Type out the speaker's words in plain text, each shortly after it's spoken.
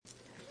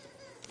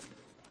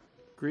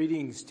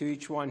Greetings to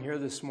each one here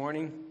this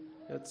morning.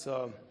 It's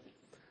a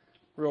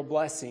real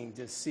blessing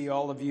to see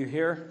all of you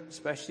here,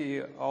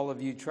 especially all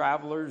of you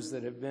travelers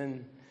that have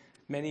been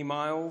many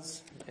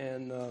miles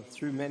and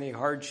through many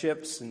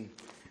hardships and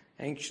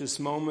anxious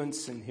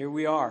moments. And here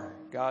we are.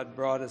 God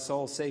brought us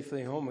all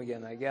safely home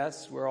again, I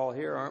guess. We're all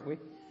here, aren't we?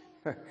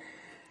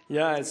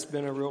 Yeah, it's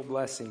been a real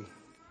blessing.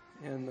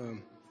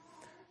 And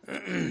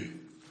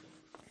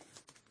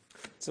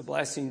it's a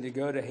blessing to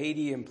go to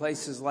Haiti and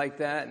places like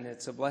that, and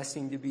it's a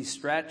blessing to be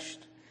stretched,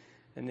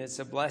 and it's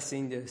a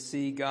blessing to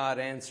see God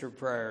answer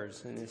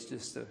prayers, and it's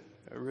just a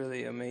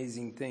really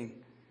amazing thing.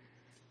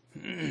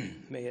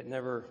 May it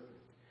never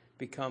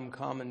become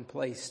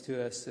commonplace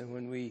to us, and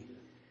when we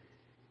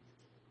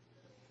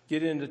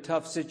get into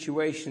tough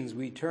situations,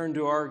 we turn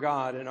to our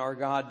God, and our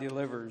God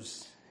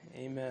delivers.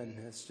 Amen.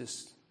 It's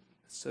just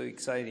so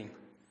exciting.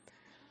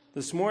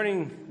 This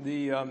morning,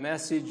 the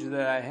message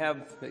that I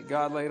have that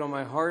God laid on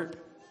my heart,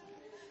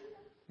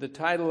 the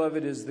title of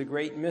it is The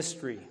Great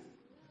Mystery.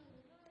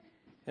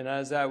 And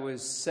as I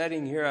was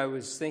sitting here, I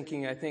was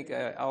thinking, I think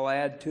I'll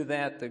add to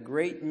that, The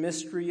Great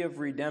Mystery of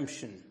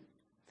Redemption.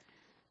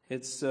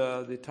 It's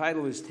the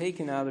title is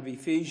taken out of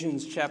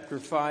Ephesians chapter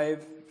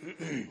 5,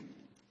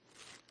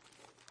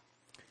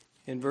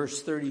 in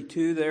verse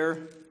 32 there.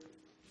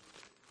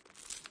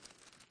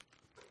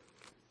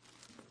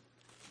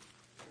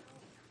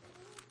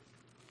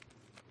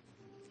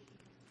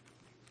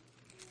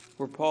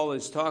 Where Paul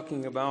is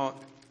talking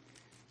about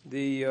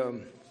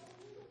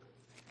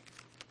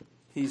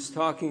he's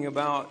talking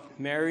about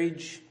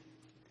marriage,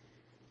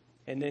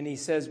 and then he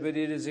says, but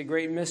it is a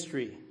great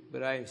mystery,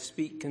 but I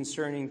speak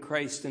concerning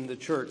Christ and the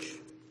church.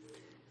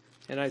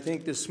 And I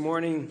think this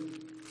morning,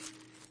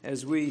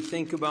 as we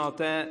think about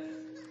that,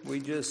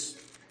 it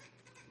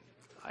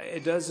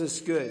does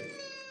us good.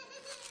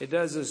 It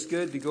does us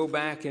good to go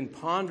back and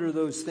ponder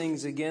those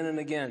things again and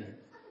again.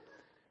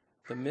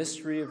 The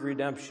mystery of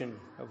redemption,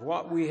 of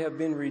what we have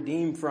been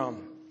redeemed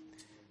from,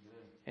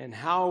 and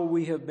how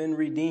we have been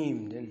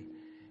redeemed,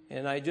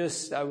 and I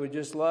would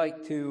just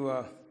like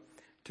to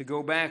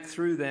go back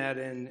through that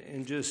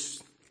and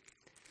just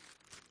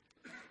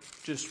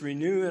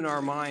renew in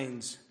our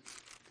minds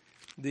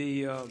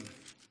the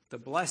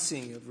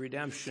blessing of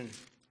redemption.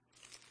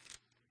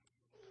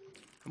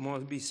 I'm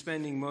going to be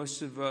spending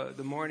most of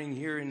the morning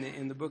here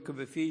in the book of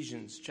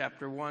Ephesians,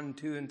 chapter 1,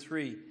 2, and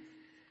 3.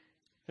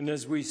 And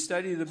as we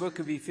study the book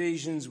of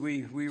Ephesians,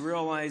 we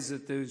realize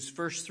that those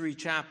first three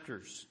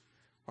chapters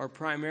are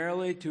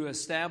primarily to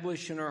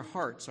establish in our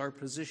hearts our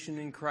position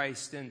in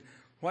Christ and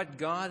what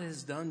God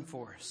has done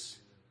for us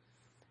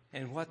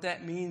and what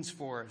that means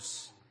for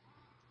us.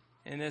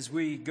 And as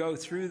we go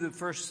through the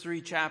first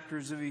three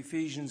chapters of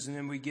Ephesians, and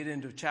then we get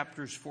into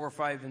chapters 4,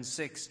 5, and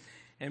 6,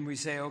 and we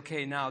say,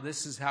 okay, now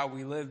this is how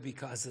we live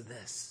because of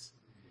this.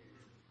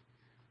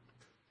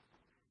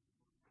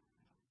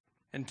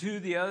 And two,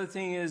 the other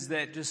thing is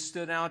that just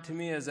stood out to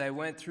me as I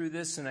went through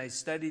this and I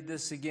studied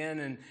this again,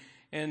 and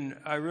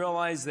I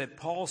realized that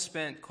Paul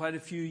spent quite a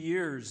few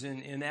years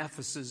in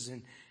Ephesus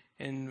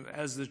and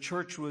as the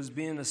church was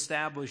being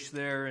established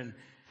there, and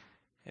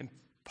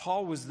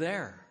Paul was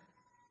there.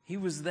 He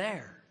was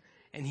there,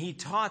 and he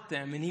taught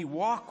them, and he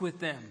walked with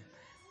them,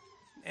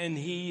 and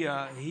he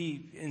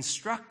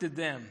instructed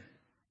them.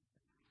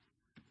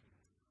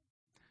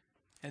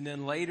 And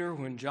then later,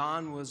 when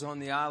John was on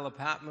the Isle of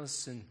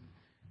Patmos, and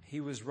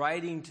he was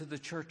writing to the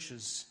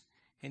churches,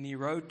 and he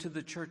wrote to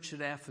the church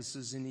at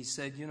Ephesus, and he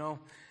said, you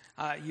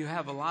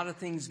have a lot of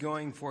things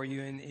going for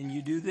you, and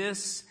you do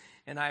this,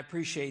 and I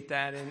appreciate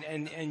that,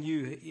 and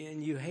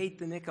you hate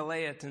the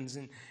Nicolaitans,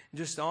 and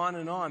just on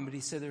and on. But he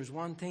said, there's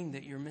one thing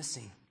that you're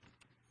missing,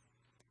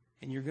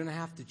 and you're going to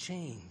have to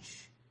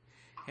change,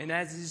 and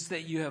that is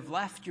that you have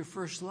left your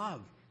first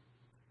love.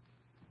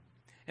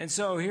 And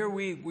so here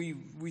we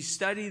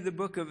study the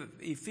book of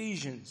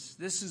Ephesians.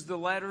 This is the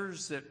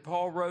letters that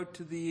Paul wrote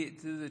to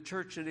the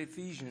church at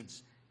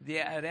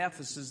at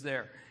Ephesus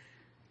there.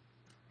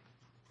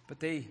 But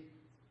they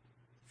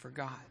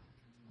forgot.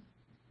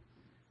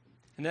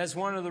 And that's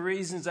one of the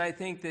reasons I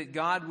think that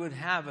God would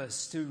have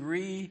us to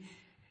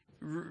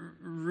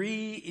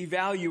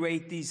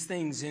re-evaluate these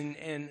things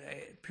and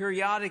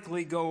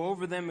periodically go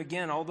over them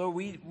again. Although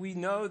we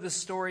know the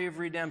story of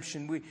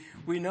redemption.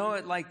 We know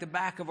it like the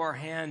back of our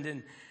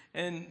hand,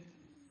 and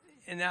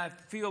I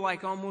feel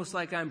like almost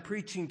like I'm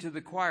preaching to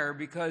the choir,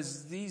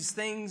 because these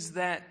things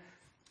that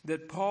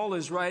Paul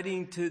is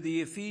writing to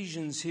the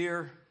Ephesians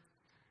here,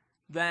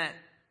 that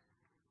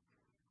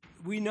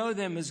we know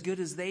them as good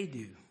as they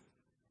do.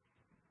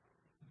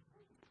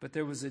 But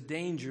there was a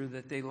danger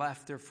that they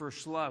left their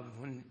first love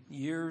when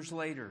years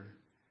later.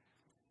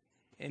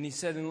 And he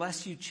said,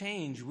 unless you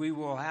change, we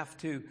will have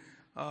to,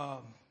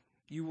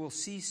 you will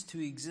cease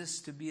to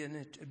exist to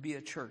be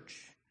a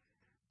church,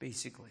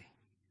 basically.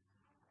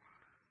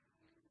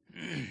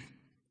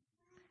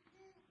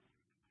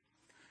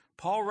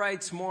 Paul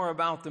writes more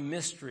about the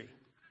mystery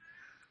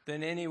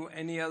than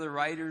any other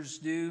writers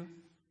do.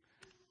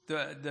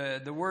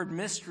 The word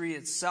mystery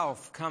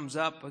itself comes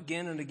up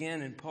again and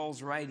again in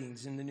Paul's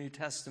writings in the New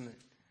Testament.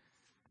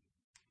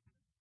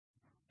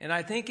 And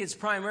I think it's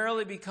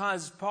primarily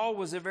because Paul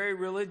was a very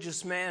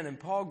religious man, and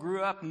Paul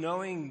grew up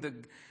knowing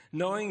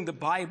the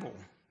Bible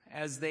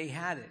as they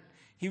had it.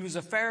 He was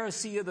a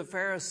Pharisee of the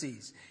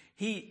Pharisees.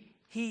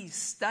 He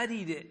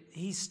studied it.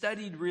 He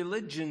studied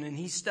religion, and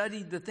he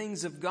studied the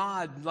things of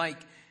God like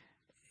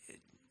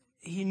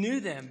he knew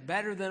them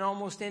better than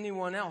almost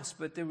anyone else,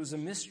 but there was a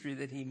mystery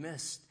that he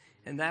missed.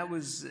 And it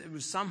was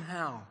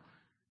somehow,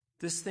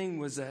 this thing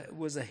was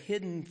a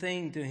hidden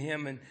thing to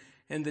him.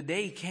 And the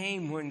day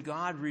came when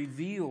God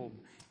revealed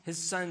his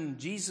son,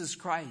 Jesus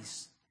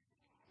Christ,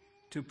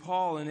 to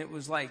Paul, and it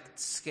was like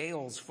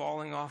scales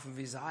falling off of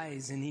his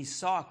eyes, and he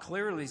saw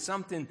clearly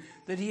something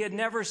that he had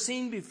never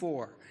seen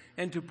before.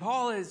 And to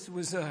Paul,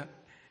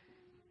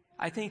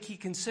 I think he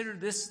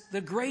considered this the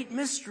great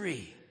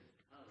mystery.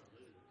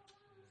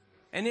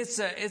 And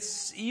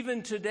it's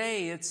even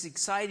today, it's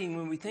exciting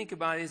when we think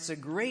about it. It's a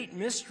great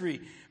mystery,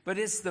 but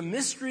it's the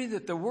mystery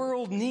that the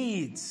world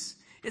needs.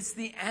 It's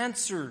the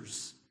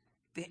answers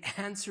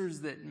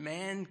that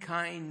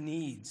mankind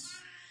needs.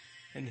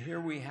 And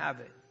here we have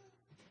it.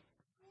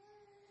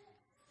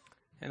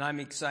 And I'm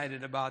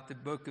excited about the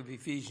book of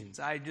Ephesians.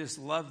 I just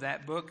love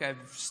that book.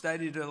 I've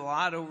studied it a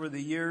lot over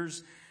the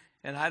years.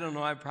 And I don't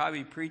know, I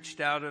probably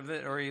preached out of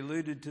it or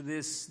alluded to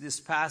this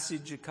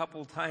passage a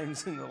couple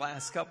times in the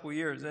last couple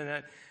years.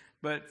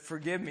 But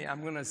forgive me,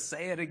 I'm going to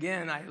say it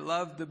again. I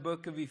love the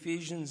book of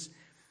Ephesians.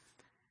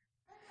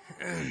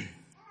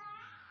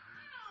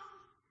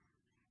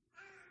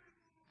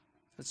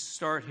 Let's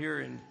start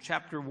here in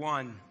chapter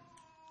 1,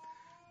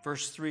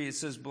 verse 3. It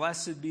says,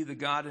 "Blessed be the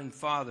God and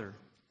Father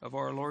of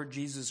our Lord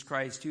Jesus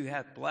Christ, who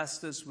hath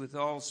blessed us with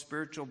all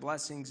spiritual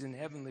blessings in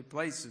heavenly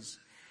places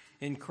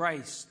in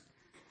Christ,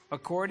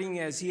 according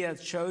as he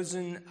hath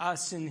chosen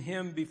us in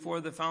him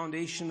before the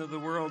foundation of the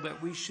world,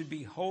 that we should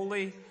be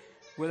holy,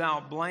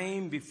 without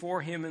blame,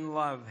 before him in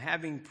love,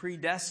 having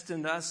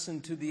predestined us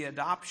unto the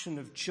adoption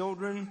of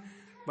children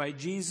by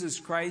Jesus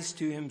Christ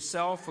to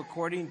himself,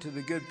 according to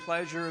the good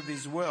pleasure of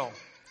his will,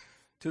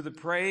 to the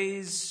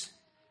praise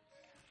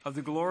of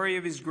the glory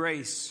of his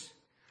grace,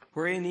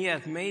 wherein he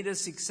hath made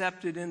us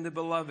accepted in the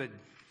beloved,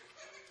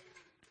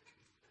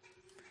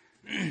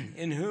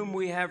 in whom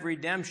we have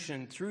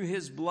redemption through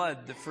his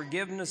blood, the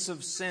forgiveness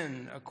of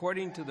sin,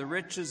 according to the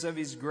riches of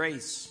his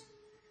grace.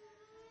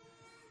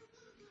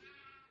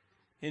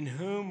 In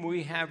whom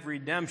we have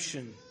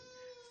redemption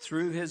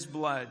through his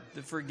blood,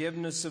 the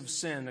forgiveness of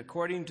sin,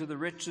 according to the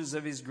riches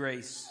of his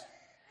grace."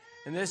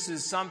 And this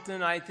is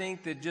something I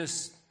think that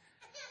just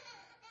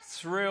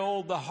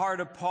thrilled the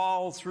heart of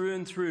Paul through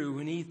and through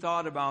when he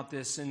thought about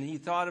this. And he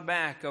thought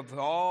back of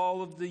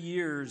all of the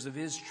years of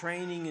his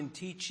training and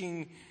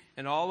teaching,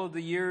 and all of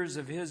the years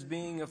of his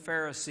being a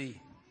Pharisee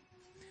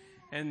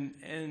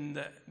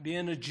and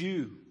being a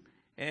Jew,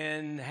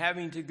 and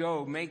having to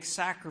go make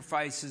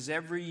sacrifices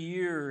every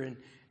year, and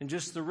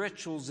just the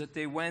rituals that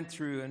they went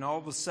through. And all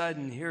of a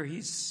sudden, here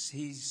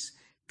he's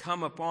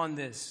come upon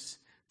this.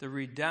 The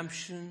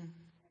redemption,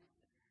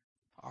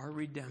 our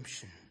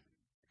redemption,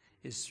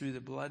 is through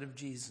the blood of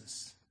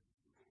Jesus.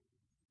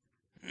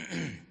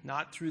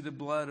 Not through the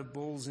blood of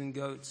bulls and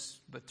goats,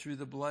 but through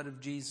the blood of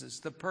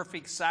Jesus, the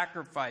perfect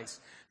sacrifice,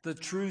 the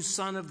true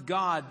Son of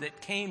God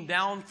that came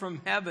down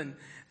from heaven,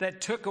 that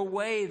took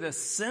away the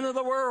sin of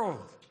the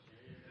world.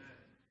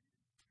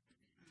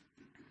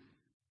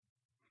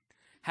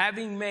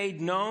 Having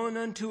made known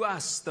unto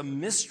us the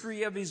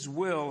mystery of his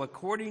will,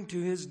 according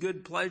to his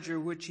good pleasure,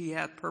 which he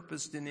hath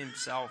purposed in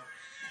himself.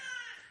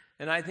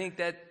 And I think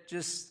that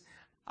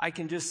I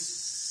can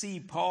just see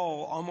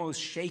Paul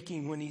almost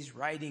shaking when he's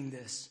writing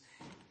this.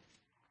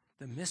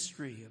 The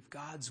mystery of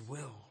God's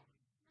will.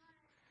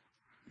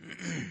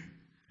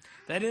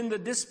 That in the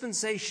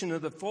dispensation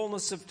of the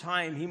fullness of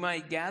time he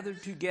might gather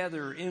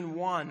together in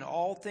one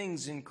all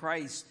things in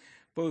Christ,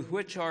 both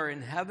which are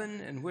in heaven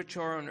and which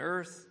are on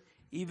earth,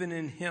 even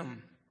in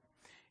him,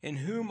 in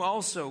whom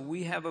also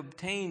we have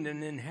obtained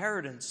an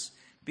inheritance,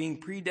 being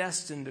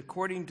predestined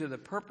according to the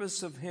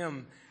purpose of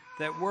him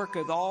that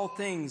worketh all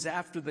things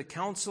after the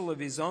counsel of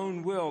his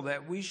own will,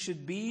 that we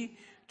should be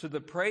to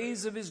the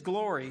praise of his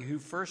glory, who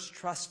first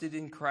trusted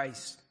in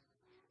Christ,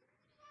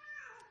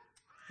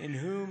 in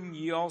whom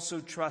ye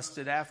also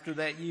trusted, after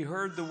that ye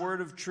heard the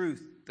word of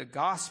truth, the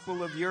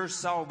gospel of your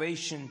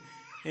salvation,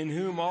 in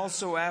whom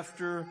also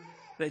after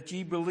that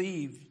ye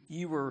believed,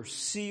 ye were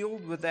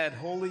sealed with that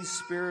Holy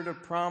Spirit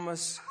of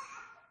promise,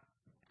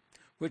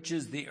 which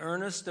is the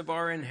earnest of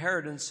our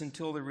inheritance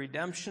until the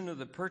redemption of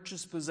the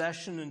purchased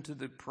possession, unto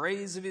the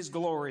praise of his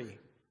glory.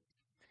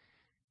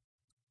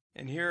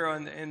 And here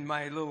in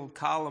my little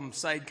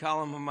side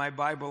column of my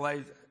Bible,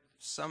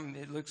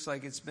 it looks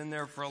like it's been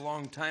there for a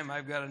long time.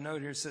 I've got a note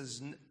here that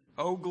says,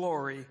 "Oh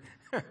glory."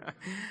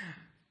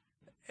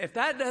 If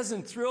that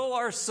doesn't thrill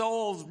our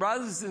souls,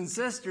 brothers and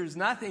sisters,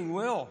 nothing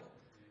will.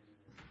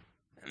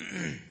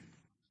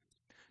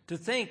 To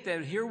think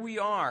that here we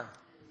are,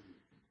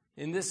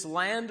 in this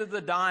land of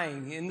the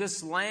dying, in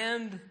this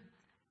land,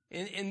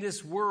 in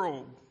this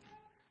world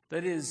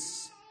that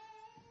is,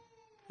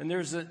 and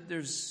there's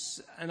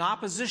an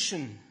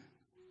opposition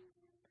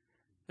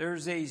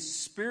There's a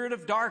spirit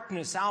of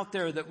darkness out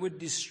there that would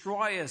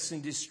destroy us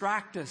and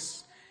distract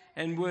us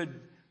and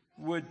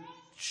would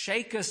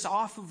shake us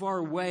off of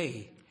our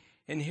way.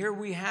 And here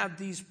we have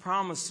these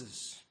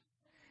promises.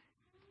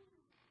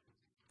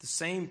 The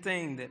same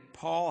thing that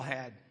Paul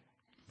had.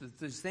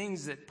 The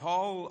things that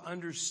Paul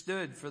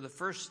understood for the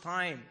first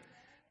time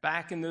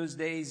back in those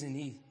days, and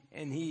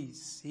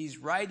he's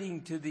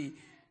writing to the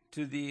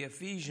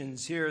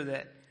Ephesians here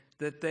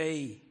that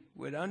they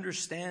would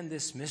understand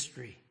this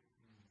mystery.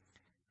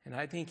 And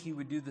I think he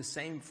would do the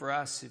same for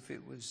us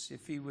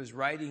if he was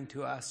writing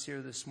to us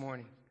here this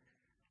morning.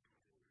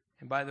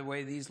 And by the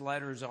way, these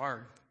letters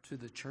are to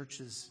the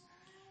churches.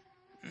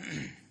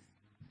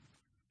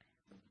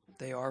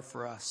 They are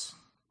for us.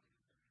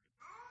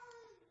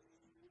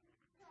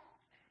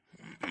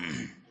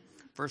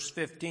 Verse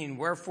 15,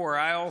 wherefore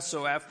I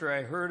also, after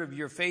I heard of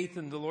your faith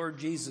in the Lord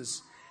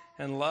Jesus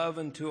and love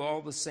unto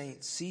all the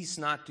saints, cease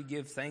not to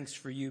give thanks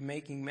for you,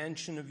 making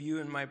mention of you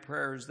in my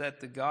prayers, that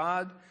the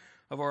God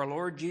of our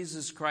Lord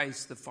Jesus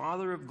Christ, the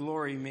Father of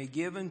glory, may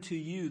give unto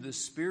you the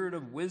spirit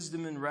of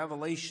wisdom and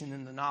revelation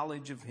in the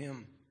knowledge of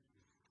him,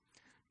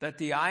 that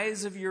the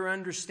eyes of your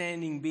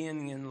understanding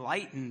being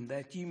enlightened,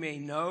 that you may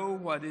know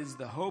what is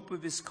the hope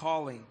of his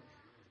calling,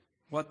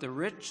 what the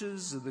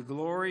riches of the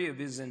glory of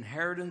his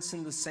inheritance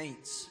in the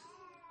saints.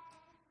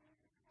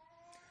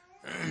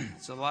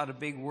 It's a lot of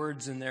big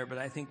words in there, but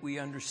I think we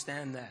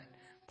understand that.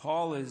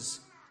 Paul is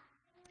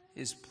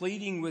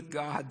pleading with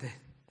God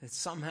that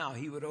somehow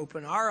he would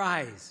open our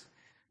eyes,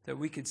 that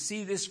we could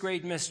see this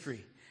great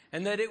mystery,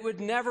 and that it would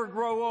never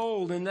grow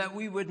old, and that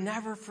we would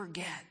never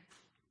forget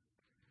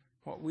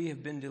what we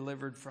have been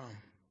delivered from,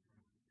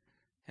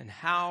 and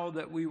how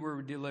that we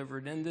were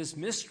delivered, and this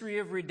mystery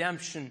of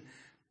redemption,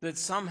 that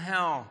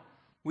somehow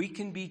we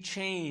can be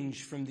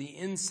changed from the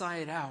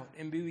inside out,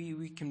 and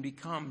we can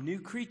become new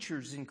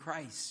creatures in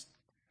Christ.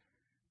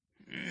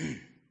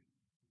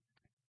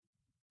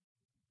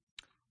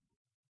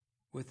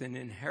 With an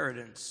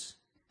inheritance,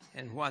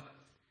 and what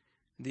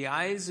the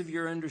eyes of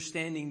your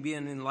understanding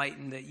being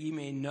enlightened, that ye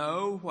may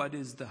know what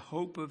is the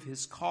hope of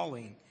his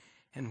calling,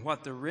 and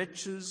what the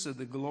riches of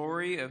the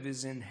glory of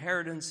his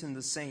inheritance in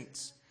the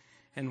saints,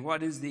 and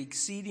what is the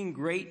exceeding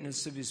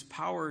greatness of his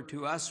power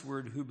to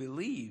usward who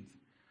believe,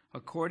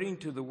 according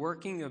to the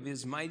working of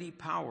his mighty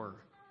power,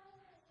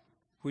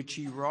 which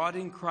he wrought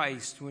in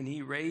Christ when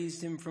he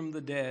raised him from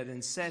the dead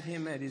and set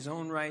him at his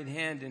own right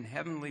hand in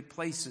heavenly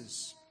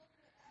places.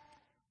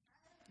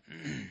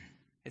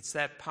 It's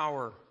that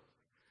power.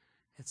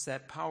 It's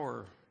that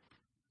power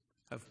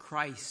of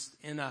Christ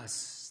in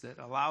us that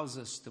allows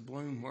us to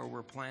bloom where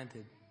we're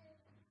planted.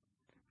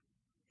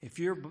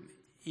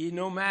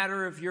 No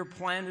matter if you're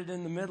planted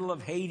in the middle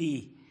of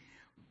Haiti,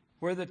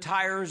 where the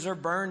tires are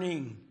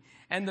burning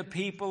and the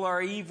people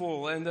are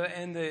evil and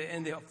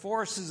the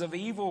forces of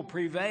evil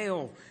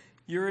prevail,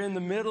 you're in the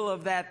middle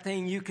of that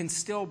thing. You can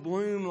still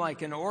bloom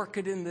like an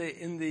orchid in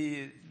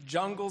the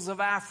jungles of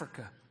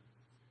Africa.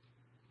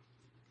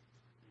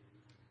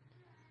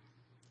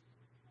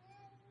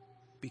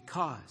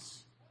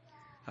 Because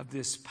of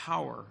this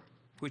power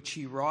which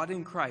he wrought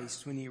in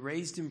Christ when he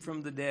raised him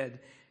from the dead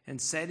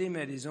and set him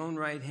at his own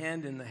right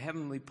hand in the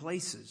heavenly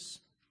places.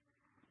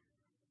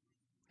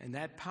 And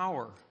that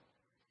power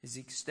is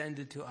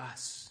extended to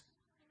us.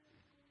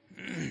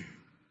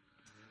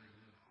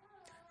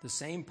 The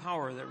same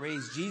power that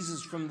raised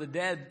Jesus from the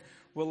dead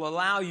will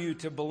allow you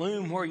to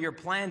bloom where you're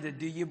planted.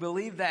 Do you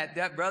believe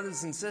that,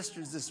 brothers and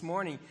sisters, this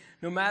morning?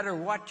 No matter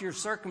what your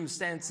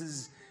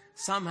circumstances,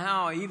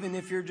 somehow, even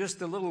if you're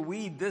just a little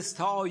weed this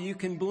tall, you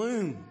can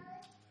bloom.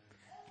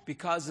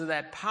 Because of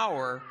that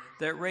power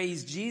that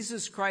raised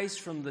Jesus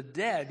Christ from the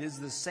dead is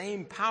the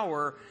same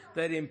power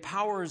that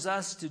empowers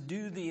us to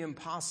do the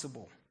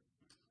impossible.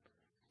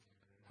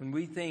 When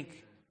we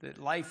think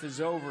that life is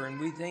over and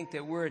we think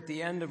that we're at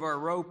the end of our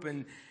rope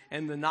and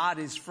the knot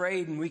is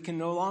frayed and we can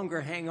no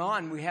longer hang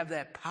on, we have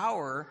that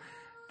power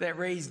that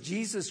raised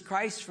Jesus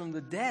Christ from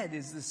the dead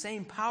is the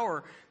same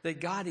power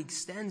that God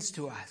extends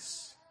to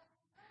us.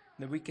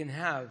 That we can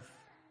have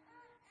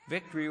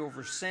victory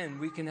over sin.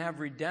 We can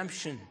have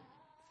redemption.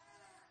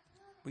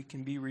 We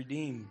can be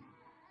redeemed.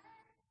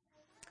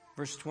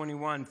 Verse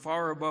 21,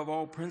 far above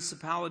all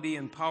principality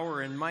and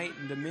power and might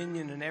and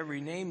dominion and every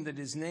name that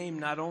is named,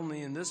 not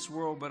only in this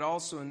world, but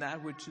also in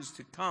that which is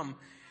to come,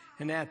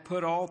 and hath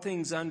put all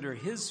things under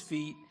his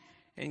feet,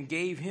 and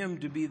gave him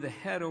to be the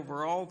head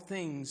over all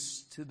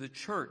things to the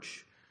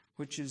church,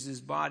 which is his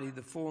body,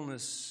 the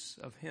fullness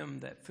of him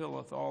that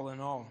filleth all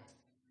in all.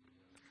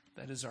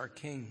 That is our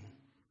King.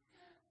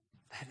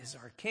 That is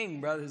our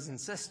King, brothers and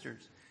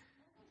sisters.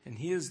 And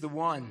he is the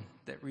one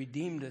that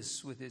redeemed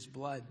us with his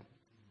blood.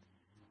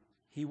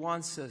 He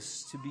wants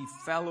us to be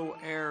fellow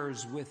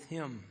heirs with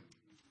him.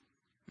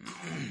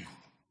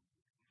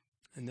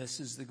 And this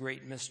is the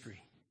great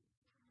mystery.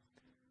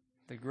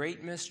 The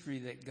great mystery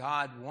that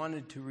God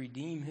wanted to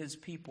redeem his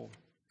people,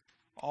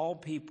 all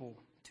people,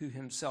 to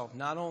himself.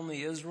 Not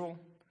only Israel,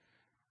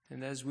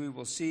 and as we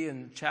will see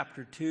in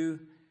chapter 2,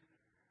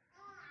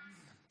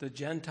 the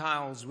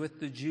Gentiles with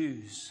the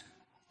Jews,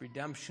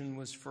 Redemption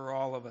was for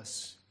all of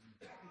us.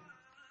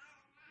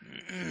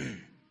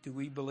 Do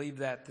we believe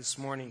that this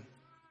morning?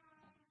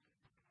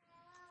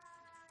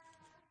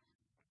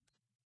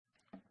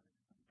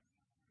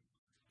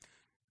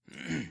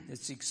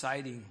 It's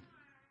exciting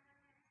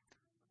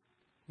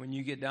when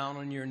you get down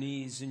on your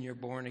knees and you're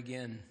born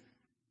again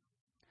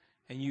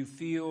and you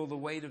feel the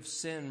weight of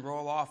sin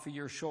roll off of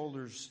your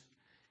shoulders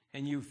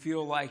and you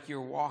feel like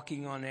you're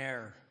walking on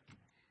air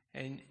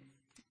and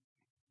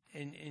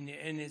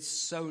it's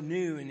so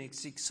new and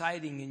it's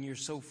exciting and you're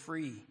so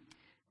free,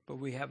 but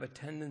we have a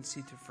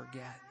tendency to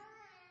forget.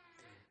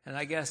 And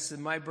I guess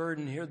my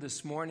burden here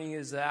this morning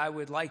is that I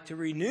would like to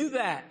renew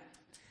that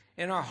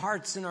in our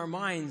hearts and our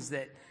minds,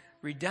 that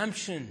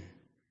redemption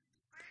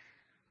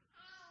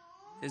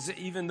is,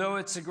 even though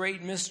it's a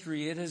great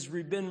mystery, it has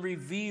been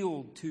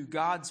revealed to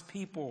God's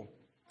people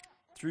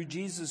through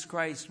Jesus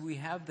Christ. We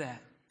have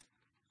that.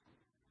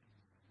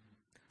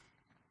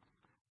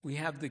 We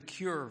have the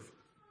cure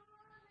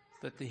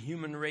that the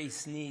human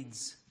race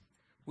needs.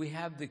 We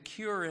have the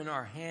cure in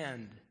our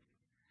hand.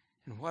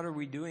 And what are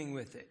we doing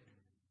with it?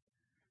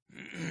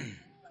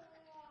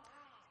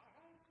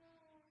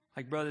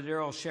 Like Brother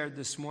Darold shared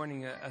this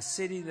morning, a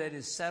city that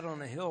is set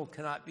on a hill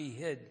cannot be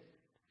hid.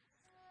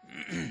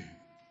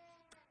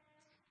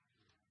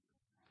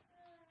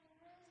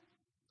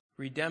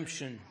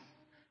 Redemption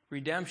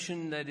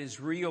that is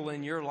real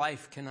in your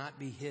life cannot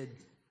be hid.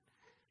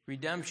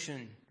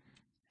 Redemption,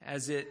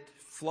 as it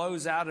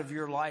flows out of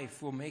your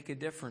life, will make a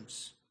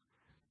difference.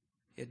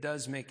 It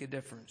does make a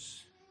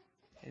difference.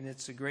 And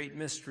it's a great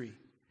mystery.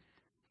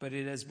 But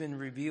it has been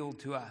revealed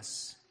to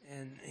us.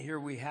 And here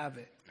we have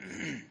it.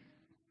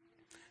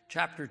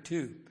 Chapter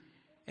 2.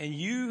 And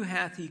you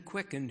hath he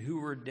quickened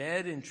who were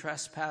dead in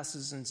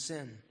trespasses and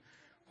sin,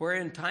 where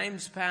in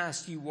times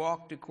past you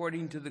walked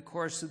according to the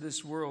course of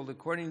this world,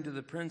 according to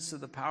the prince of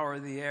the power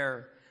of the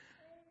air,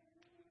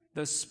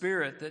 the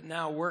spirit that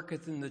now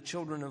worketh in the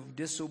children of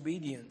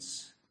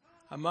disobedience,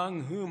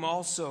 among whom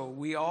also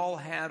we all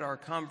had our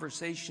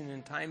conversation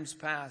in times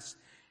past,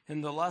 in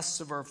the lusts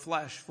of our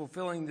flesh,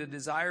 fulfilling the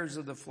desires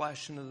of the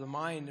flesh and of the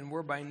mind, and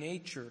were by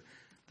nature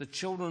the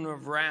children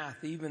of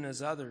wrath, even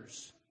as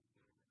others.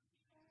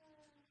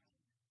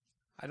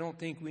 I don't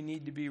think we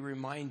need to be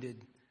reminded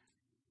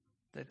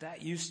that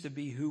that used to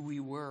be who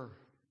we were.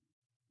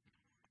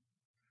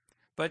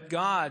 But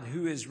God,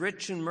 who is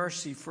rich in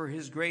mercy for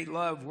his great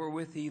love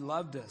wherewith he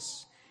loved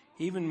us,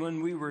 even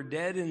when we were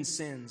dead in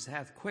sins,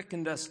 hath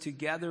quickened us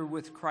together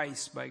with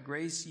Christ. By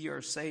grace ye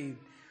are saved,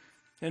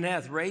 and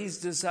hath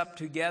raised us up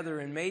together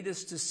and made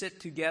us to sit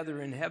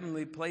together in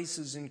heavenly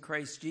places in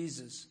Christ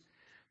Jesus,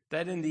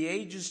 that in the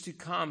ages to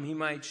come he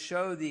might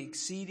show the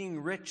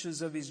exceeding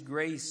riches of his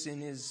grace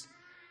in his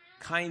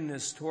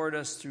kindness toward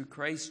us through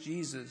Christ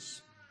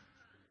Jesus.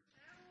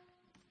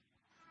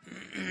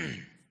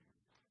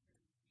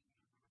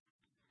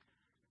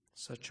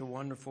 Such a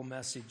wonderful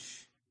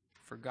message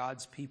for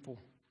God's people.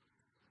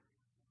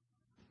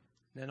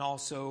 Then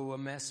also a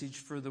message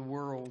for the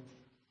world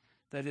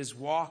that is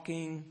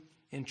walking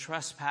in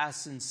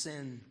trespass and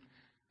sin.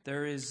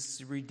 There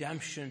is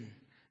redemption.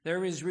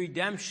 There is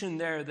redemption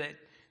there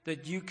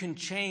that you can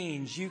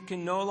change. You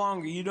can no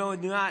longer, you do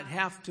not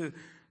have to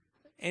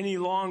any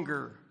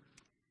longer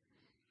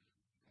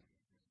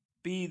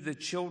be the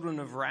children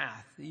of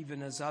wrath,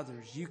 even as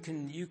others. You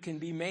can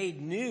be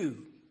made new.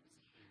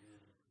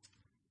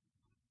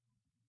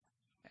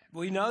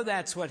 We know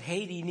that's what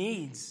Haiti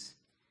needs.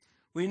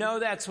 We know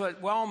that's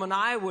what Wellman,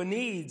 Iowa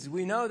needs.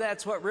 We know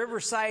that's what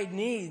Riverside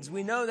needs.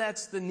 We know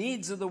that's the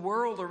needs of the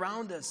world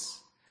around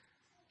us.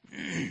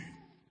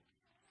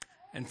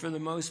 And for the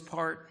most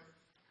part,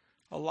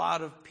 a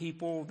lot of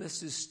people,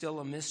 this is still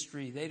a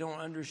mystery. They don't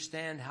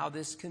understand how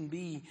this can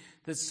be,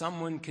 that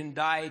someone can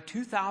die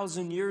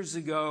 2,000 years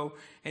ago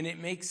and it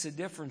makes a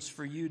difference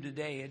for you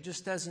today. It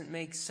just doesn't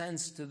make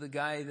sense to the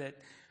guy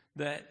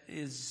that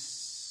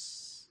is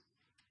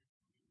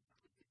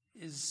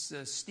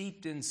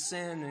steeped in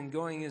sin and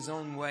going his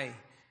own way.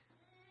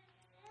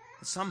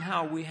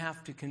 Somehow we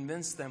have to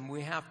convince them.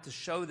 We have to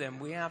show them.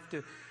 We have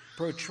to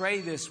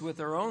portray this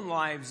with our own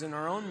lives and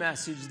our own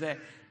message that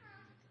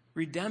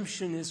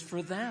redemption is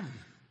for them,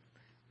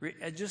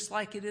 just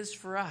like it is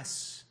for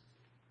us.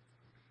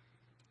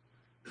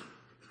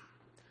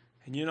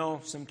 And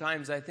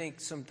sometimes I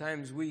think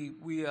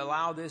we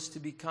allow this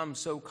to become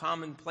so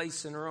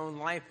commonplace in our own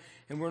life,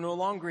 and we're no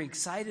longer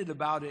excited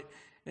about it.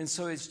 And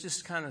so it's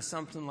just kind of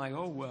something like,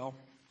 oh well.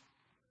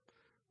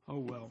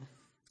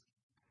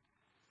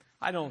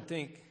 I don't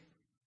think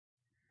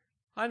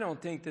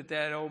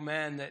that old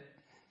man that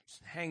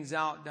hangs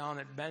out down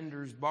at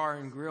Bender's Bar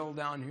and Grill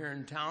down here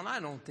in town, I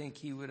don't think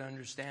he would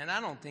understand. I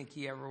don't think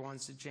he ever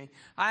wants to change.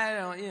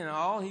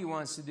 All he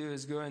wants to do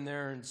is go in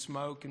there and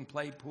smoke and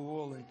play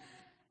pool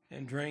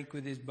and drink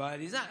with his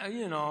buddies.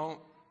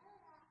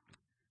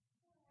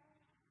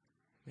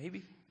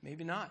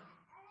 Maybe not.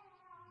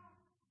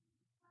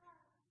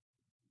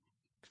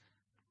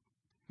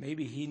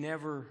 Maybe he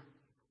never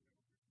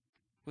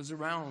was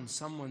around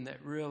someone that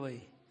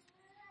really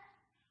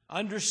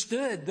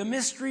understood the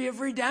mystery of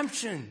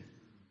redemption.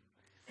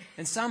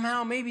 And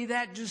somehow maybe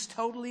that just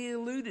totally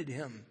eluded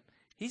him.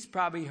 He's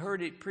probably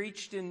heard it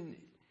preached in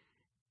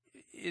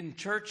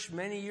church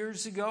many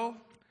years ago,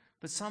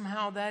 but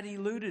somehow that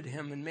eluded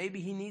him, and maybe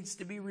he needs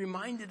to be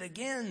reminded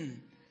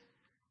again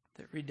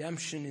that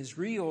redemption is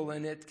real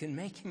and it can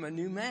make him a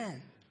new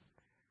man.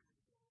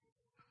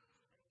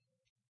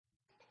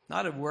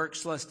 Not of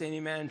works, lest any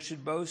man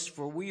should boast,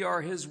 for we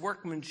are his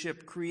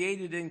workmanship,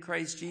 created in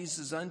Christ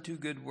Jesus unto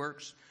good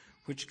works,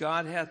 which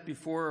God hath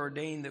before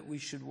ordained that we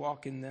should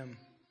walk in them.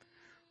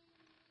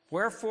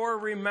 Wherefore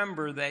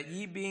remember that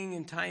ye being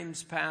in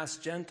times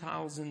past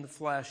Gentiles in the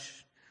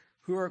flesh,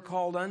 who are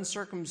called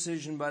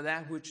uncircumcision by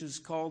that which is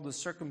called the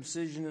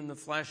circumcision in the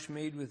flesh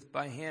made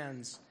by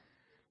hands,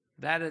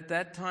 that at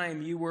that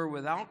time you were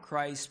without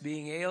Christ,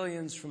 being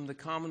aliens from the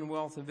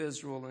commonwealth of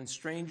Israel and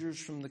strangers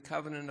from the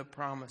covenant of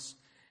promise,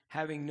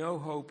 having no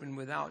hope and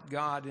without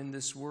God in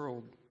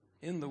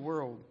the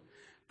world.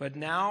 But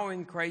now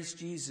in Christ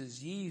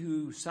Jesus, ye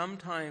who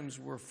sometimes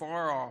were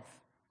far off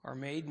are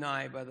made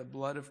nigh by the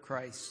blood of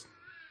Christ.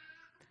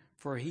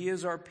 For he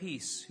is our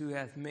peace, who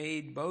hath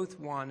made both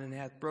one, and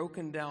hath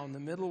broken down the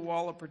middle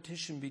wall of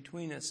partition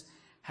between us,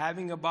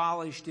 having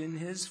abolished in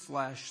his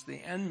flesh the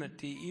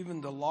enmity,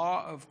 even the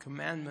law of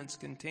commandments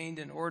contained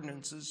in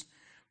ordinances,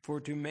 for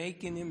to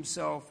make in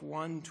himself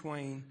one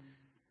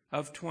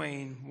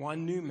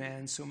new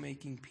man, so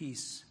making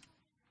peace.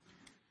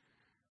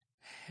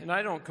 And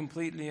I don't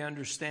completely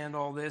understand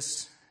all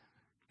this,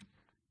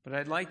 but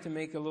I'd like to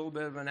make a little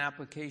bit of an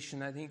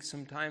application. I think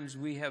sometimes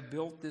we have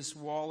built this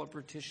wall of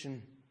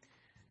partition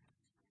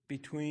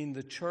between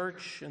the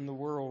church and the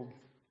world.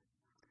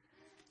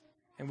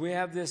 And we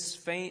have this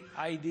faint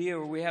idea,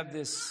 or we have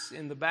this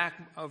in the back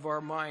of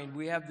our mind,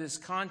 we have this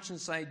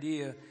conscious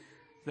idea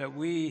that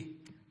we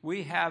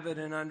have it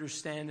and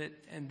understand it,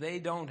 and they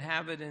don't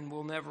have it and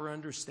will never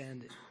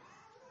understand it.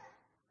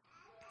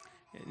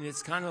 And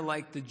it's kind of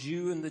like the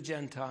Jew and the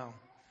Gentile.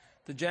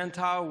 The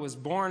Gentile was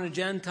born a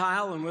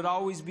Gentile and would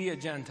always be a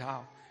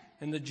Gentile.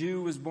 And the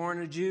Jew was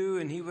born a Jew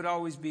and he would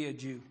always be a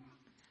Jew.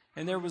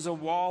 And there was a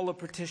wall of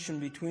partition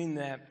between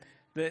that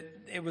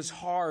it was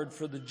hard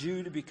for the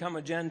Jew to become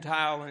a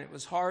Gentile, and it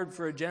was hard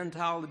for a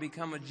Gentile to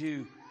become a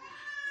Jew.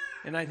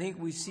 And I think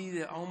we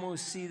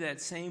almost see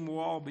that same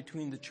wall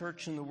between the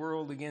church and the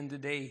world again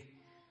today.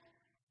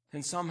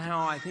 And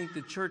somehow I think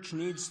the church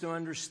needs to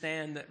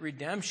understand that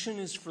redemption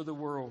is for the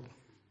world.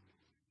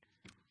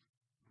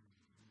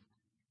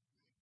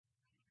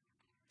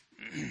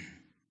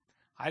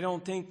 I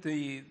don't think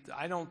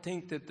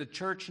that the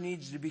church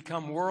needs to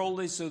become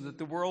worldly so that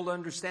the world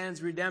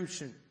understands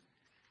redemption.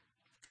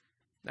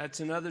 That's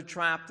another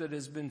trap that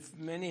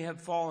many have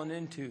fallen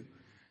into.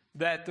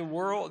 That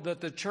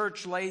the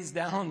church lays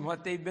down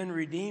what they've been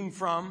redeemed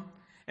from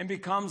and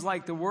becomes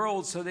like the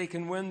world so they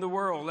can win the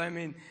world. I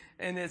mean,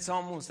 and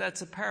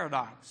that's a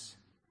paradox.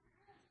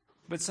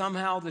 But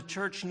somehow the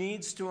church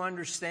needs to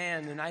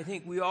understand, and I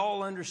think we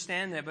all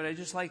understand that, but I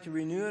just like to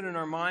renew it in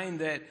our mind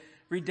that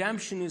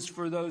redemption is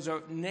for those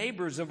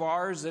neighbors of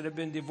ours that have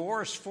been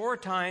divorced 4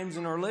 times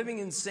and are living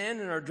in sin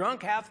and are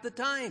drunk half the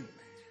time.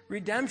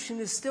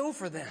 Redemption is still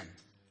for them.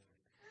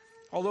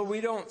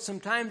 Although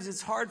sometimes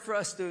it's hard for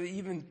us to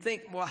even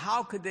think, well,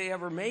 how could they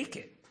ever make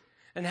it?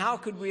 And how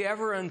could we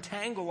ever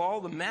untangle all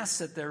the mess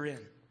that they're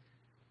in?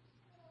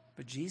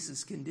 But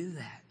Jesus can do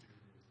that.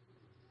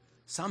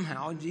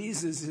 Somehow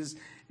Jesus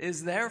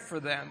is there for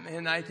them.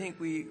 And I think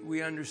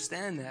we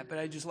understand that. But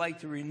I just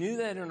like to renew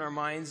that in our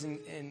minds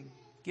and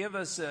give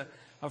us a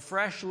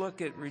fresh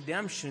look at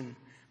redemption.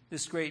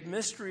 This great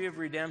mystery of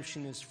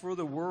redemption is for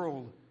the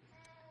world.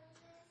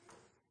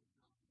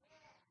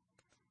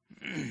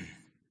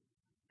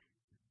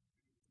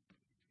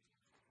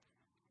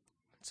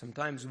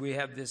 Sometimes we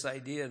have this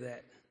idea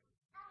that,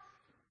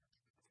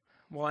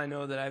 well, I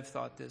know that I've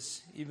thought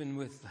this, even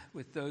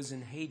with those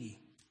in Haiti.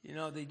 You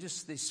know, they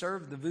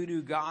serve the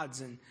voodoo gods,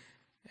 and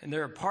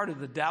they're a part of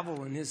the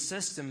devil and his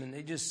system, and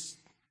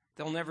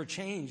they'll never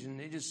change, and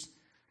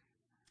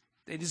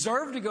they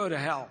deserve to go to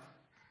hell.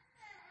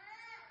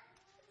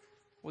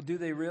 Well, do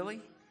they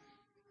really?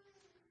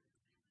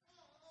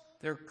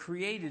 They're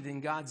created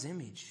in God's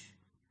image.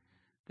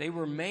 They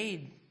were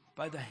made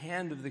by the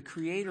hand of the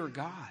Creator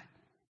God.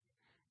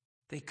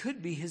 They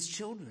could be his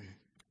children.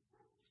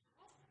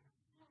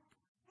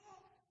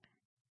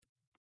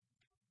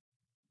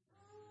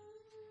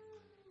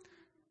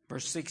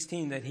 Verse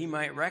 16, that he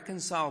might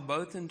reconcile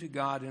both unto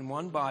God in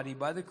one body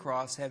by the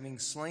cross, having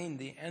slain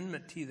the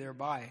enmity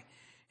thereby,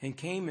 and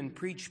came and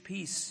preached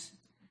peace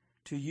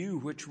to you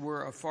which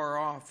were afar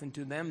off, and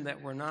to them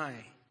that were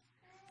nigh.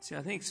 See,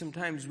 I think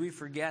sometimes we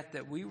forget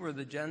that we were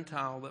the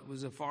Gentile that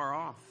was afar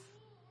off.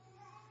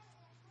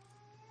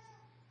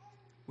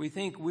 We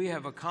think we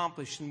have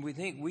accomplished, and we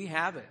think we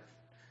have it.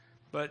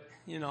 But,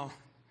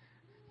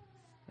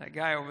 that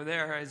guy over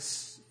there,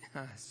 it's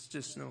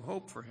just no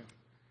hope for him.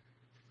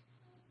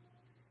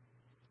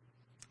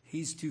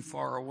 He's too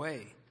far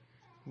away.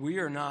 We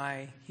are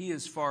nigh, he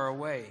is far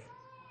away.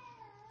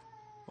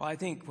 Well, I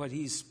think what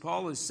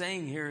Paul is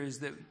saying here is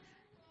that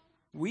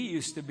We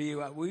used to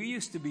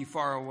be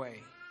far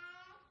away.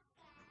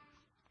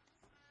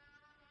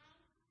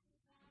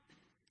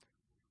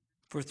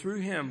 For through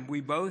him we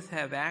both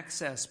have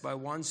access by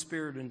one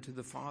Spirit into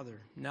the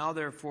Father. Now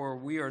therefore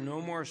we are no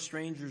more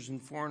strangers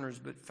and foreigners,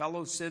 but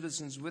fellow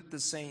citizens with the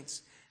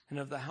saints and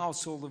of the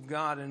household of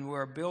God, and we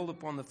are built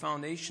upon the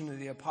foundation of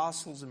the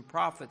apostles and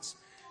prophets,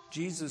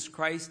 Jesus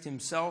Christ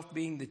himself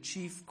being the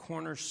chief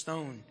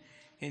cornerstone,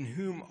 in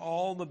whom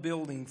all the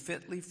building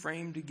fitly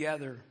framed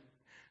together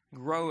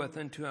groweth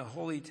into a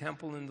holy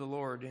temple in the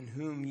Lord, in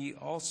whom ye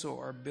also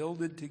are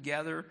builded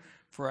together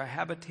for a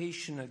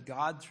habitation of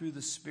God through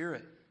the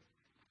Spirit.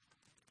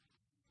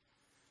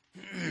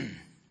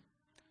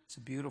 It's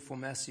a beautiful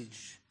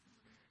message.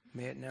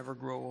 May it never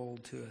grow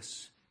old to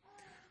us.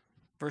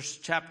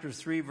 Chapter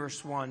 3,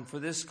 verse 1. For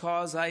this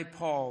cause I,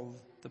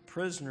 Paul, the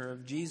prisoner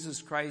of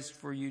Jesus Christ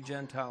for you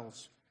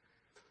Gentiles.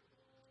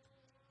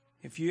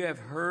 If you have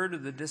heard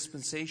of the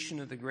dispensation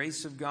of the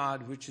grace of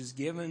God, which is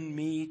given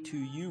me to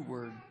you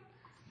word,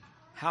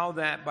 how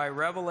that by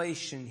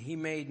revelation he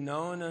made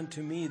known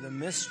unto me the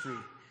mystery,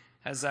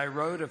 as I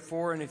wrote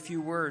afore in a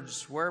few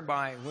words,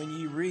 whereby, when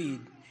ye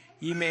read,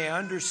 ye may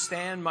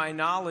understand my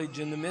knowledge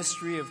in the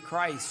mystery of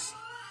Christ,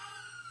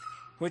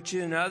 which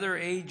in other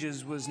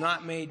ages was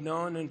not made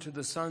known unto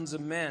the sons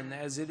of men,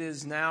 as it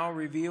is now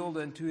revealed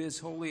unto his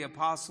holy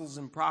apostles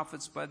and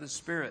prophets by the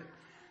Spirit,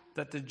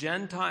 that the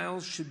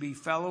Gentiles should be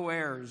fellow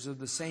heirs of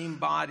the same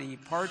body,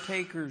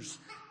 partakers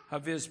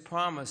of his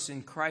promise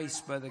in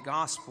Christ by the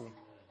gospel.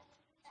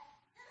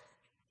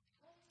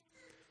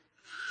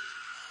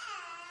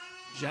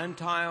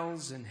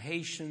 Gentiles and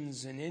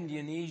Haitians and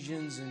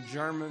Indonesians and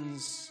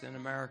Germans and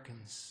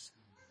Americans.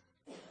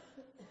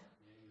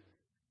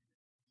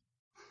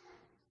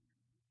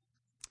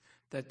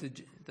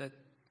 That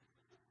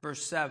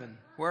verse 7,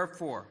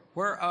 wherefore,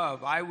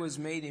 whereof I was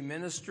made a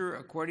minister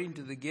according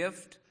to the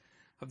gift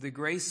of the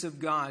grace of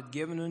God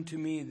given unto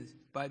me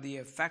by the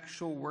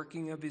effectual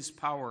working of his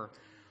power,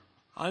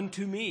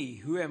 unto me,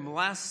 who am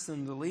less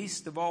than the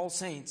least of all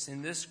saints,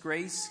 in this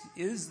grace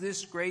is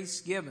this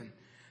grace given,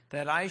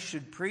 that I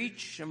should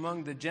preach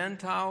among the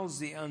Gentiles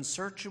the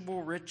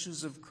unsearchable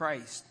riches of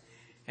Christ,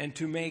 and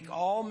to make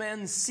all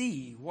men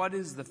see what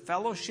is the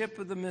fellowship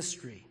of the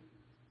mystery,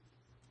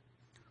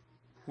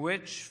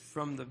 which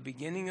from the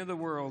beginning of the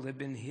world had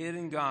been hid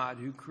in God,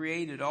 who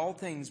created all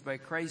things by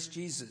Christ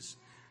Jesus,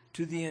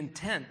 to the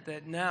intent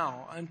that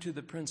now unto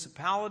the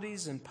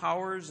principalities and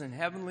powers in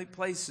heavenly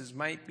places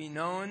might be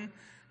known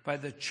by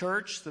the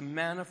church the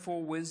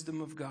manifold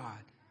wisdom of God,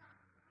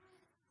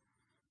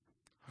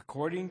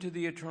 according to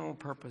the eternal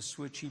purpose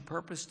which he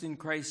purposed in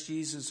Christ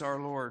Jesus our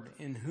Lord,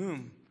 in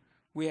whom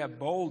we have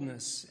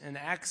boldness and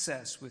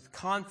access with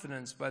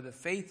confidence by the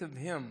faith of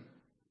him.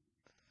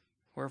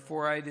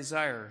 Wherefore I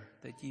desire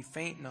that ye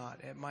faint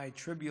not at my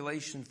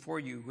tribulation for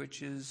you,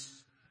 which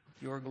is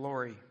your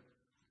glory.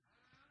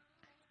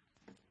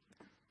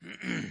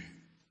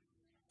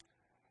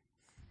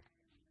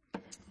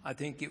 I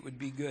think it would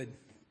be good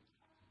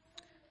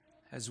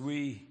as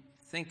we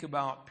think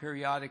about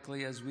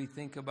periodically, as we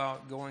think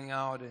about going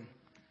out and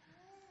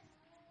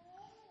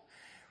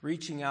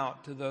reaching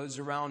out to those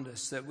around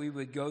us, that we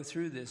would go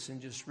through this and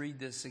just read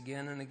this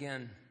again and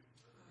again.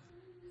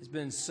 It's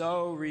been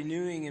so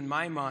renewing in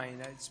my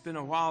mind. It's been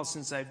a while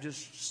since I've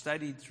just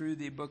studied through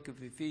the book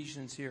of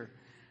Ephesians here.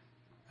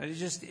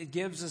 It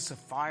gives us a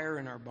fire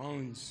in our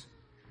bones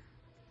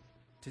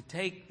to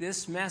take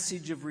this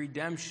message of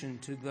redemption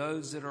to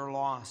those that are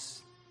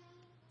lost.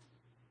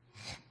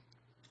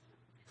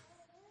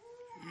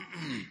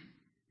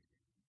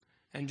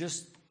 And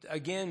just,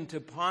 again, to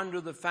ponder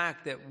the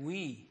fact that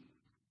we,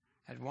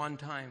 at one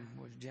time,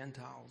 were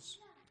Gentiles.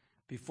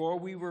 Before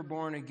we were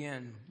born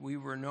again, we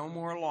were no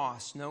more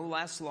lost, no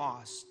less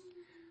lost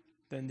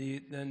than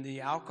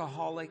the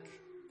alcoholic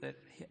that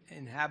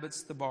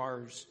inhabits the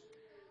bars,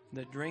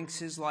 that drinks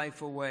his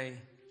life away,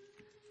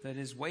 that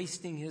is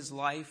wasting his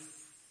life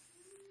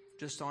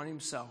just on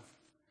himself.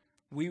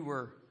 We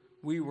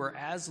were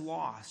as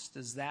lost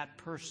as that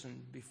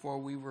person before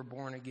we were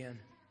born again.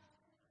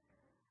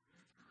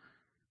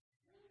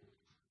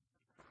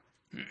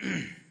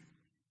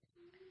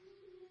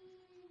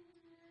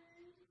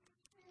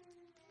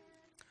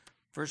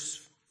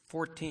 Verse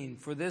 14,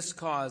 for this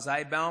cause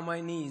I bow my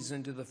knees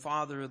unto the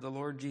Father of the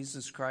Lord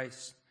Jesus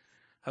Christ,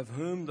 of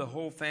whom the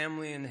whole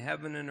family in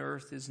heaven and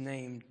earth is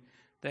named,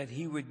 that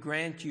he would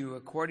grant you,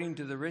 according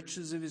to the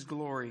riches of his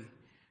glory,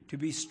 to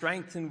be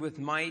strengthened with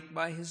might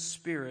by his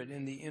Spirit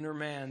in the inner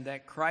man,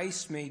 that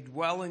Christ may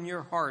dwell in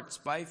your hearts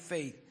by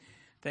faith,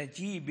 that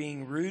ye,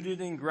 being rooted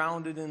and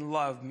grounded in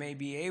love, may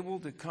be able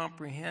to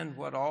comprehend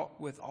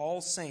with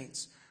all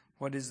saints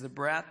what is the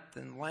breadth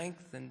and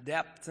length and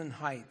depth and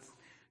height,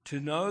 to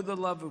know the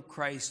love of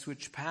Christ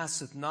which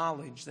passeth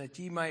knowledge, that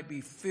ye might be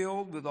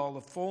filled with all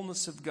the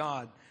fullness of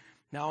God.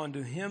 Now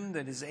unto him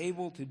that is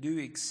able to do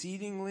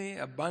exceedingly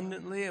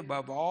abundantly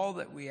above all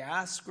that we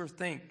ask or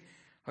think,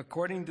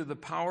 according to the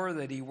power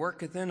that he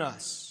worketh in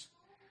us,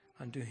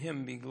 unto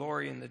him be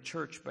glory in the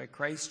church by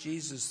Christ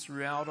Jesus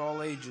throughout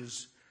all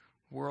ages,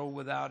 world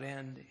without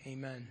end.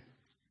 Amen.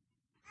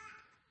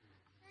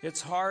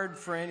 It's hard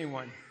for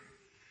anyone.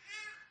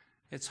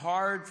 It's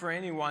hard for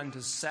anyone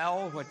to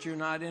sell what you're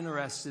not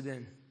interested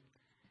in.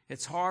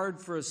 It's hard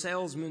for a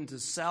salesman to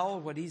sell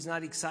what he's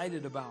not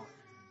excited about.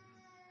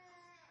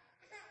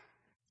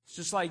 It's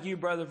just like you,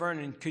 Brother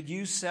Vernon. Could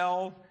you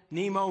sell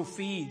Nemo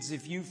Feeds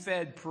if you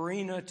fed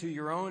Purina to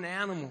your own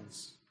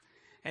animals?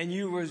 And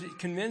you were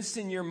convinced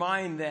in your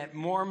mind that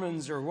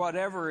Mormons or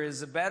whatever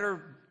is a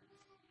better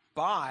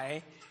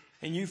buy,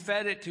 and you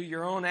fed it to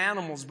your own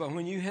animals, but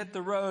when you hit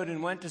the road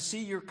and went to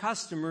see your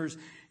customers,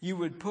 you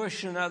would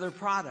push another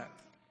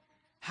product.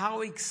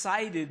 How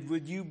excited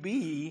would you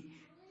be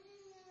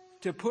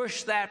to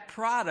push that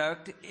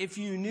product if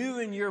you knew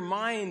in your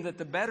mind that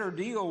the better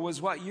deal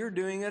was what you're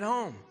doing at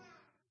home?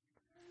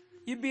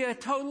 You'd be a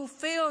total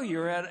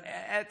failure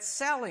at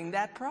selling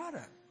that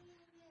product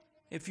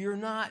if you're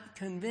not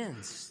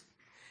convinced.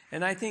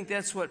 And I think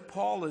that's what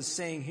Paul is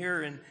saying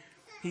here. And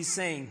he's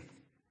saying,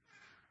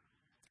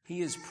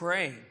 he is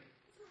praying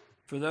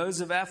for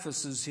those of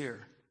Ephesus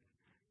here,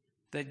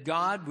 that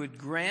God would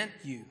grant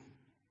you,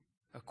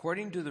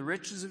 according to the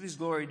riches of his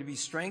glory, to be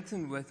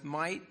strengthened with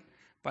might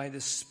by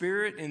the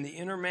Spirit in the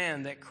inner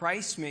man, that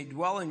Christ may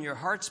dwell in your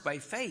hearts by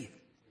faith.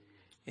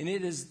 And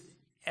it is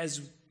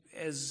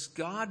as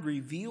God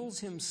reveals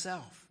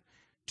himself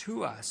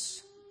to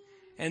us,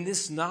 and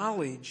this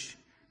knowledge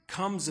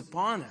comes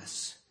upon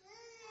us,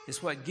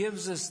 is what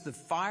gives us the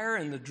fire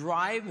and the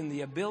drive and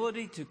the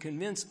ability to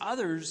convince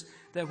others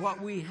that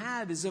what we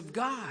have is of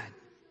God.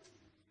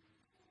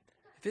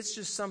 If it's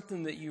just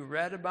something that you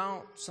read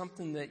about,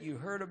 something that you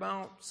heard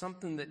about,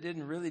 something that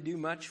didn't really do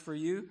much for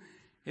you,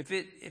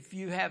 if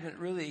you haven't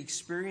really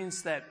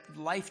experienced that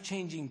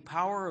life-changing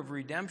power of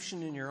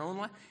redemption in your own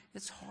life,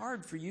 it's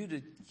hard for you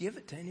to give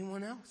it to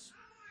anyone else.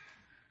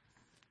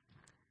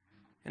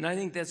 And I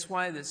think that's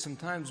why that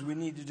sometimes we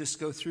need to just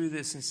go through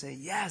this and say,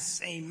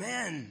 yes,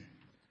 amen.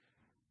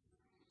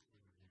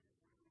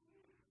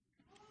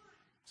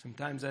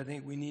 Sometimes I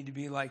think we need to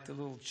be like the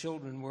little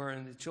children were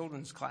in the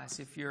children's class.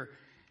 If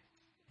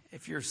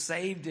you're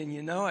saved and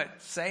you know it,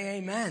 say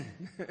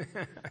amen.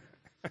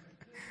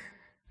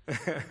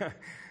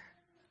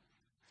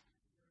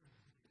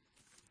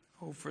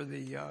 Oh, for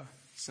the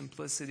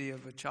simplicity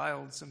of a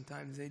child.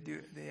 Sometimes they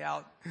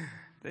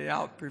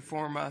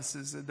outperform us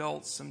as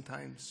adults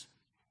sometimes.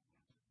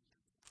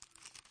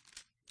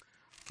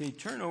 Okay,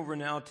 turn over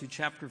now to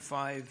chapter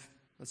 5.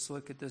 Let's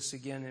look at this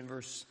again in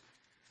verse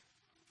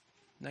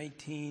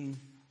 19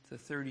 to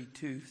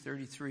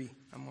 33.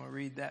 I'm going to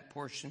read that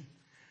portion.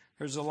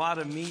 There's a lot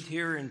of meat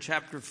here in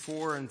chapter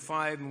 4 and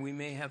 5, and we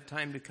may have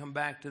time to come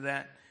back to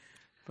that.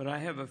 But I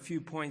have a few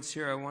points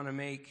here I want to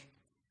make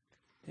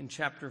in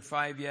chapter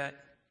 5 yet.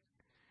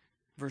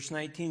 Verse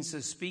 19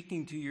 says,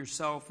 speaking to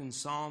yourself in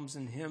psalms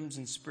and hymns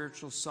and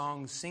spiritual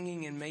songs,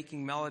 singing and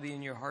making melody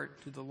in your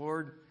heart to the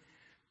Lord,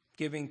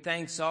 giving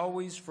thanks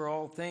always for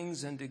all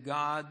things unto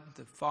God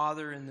the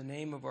Father in the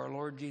name of our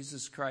Lord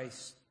Jesus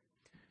Christ,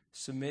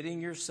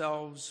 submitting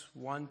yourselves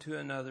one to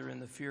another in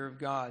the fear of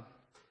God.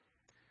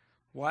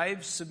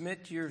 Wives,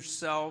 submit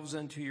yourselves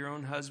unto your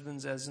own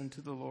husbands as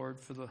unto the Lord,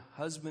 for the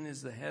husband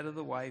is the head of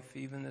the wife,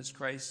 even as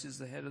Christ is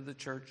the head of the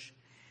church,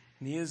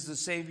 and he is the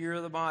Savior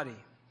of the body.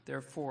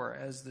 Therefore,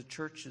 as the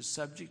church is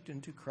subject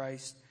unto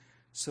Christ,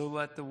 so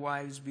let the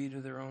wives be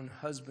to their own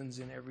husbands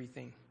in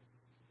everything.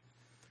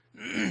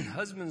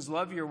 Husbands,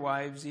 love your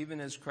wives, even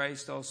as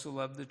Christ also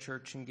loved the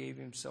church and gave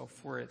himself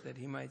for it, that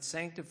he might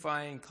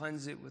sanctify and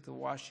cleanse it with the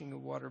washing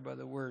of water by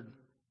the word,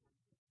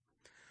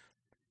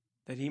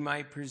 that he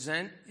might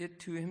present it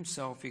to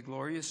himself a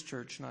glorious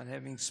church, not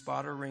having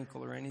spot or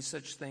wrinkle or any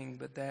such thing,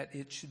 but that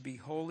it should be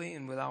holy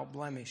and without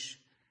blemish.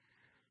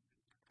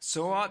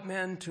 So ought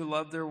men to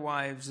love their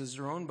wives as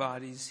their own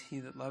bodies. He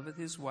that loveth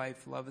his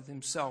wife loveth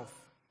himself.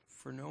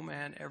 For no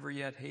man ever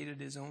yet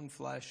hated his own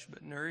flesh,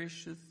 but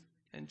nourisheth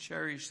and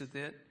cherisheth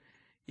it,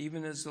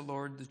 even as the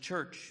Lord the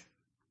church.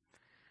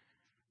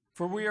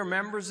 For we are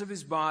members of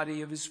his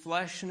body, of his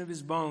flesh, and of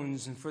his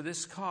bones. And for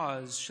this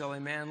cause shall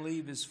a man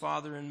leave his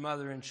father and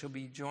mother, and shall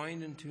be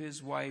joined unto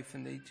his wife,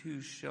 and they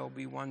two shall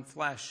be one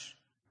flesh.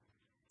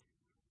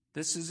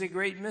 This is a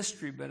great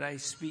mystery, but I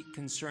speak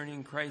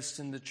concerning Christ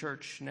and the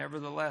church.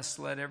 Nevertheless,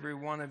 let every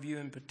one of you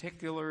in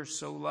particular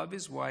so love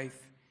his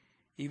wife,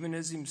 even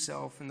as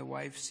himself, and the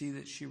wife see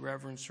that she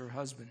reverence her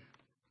husband.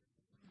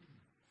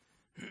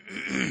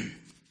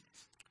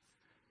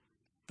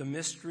 The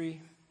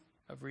mystery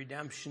of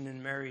redemption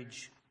in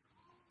marriage.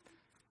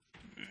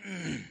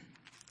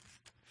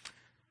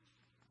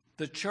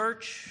 The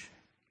church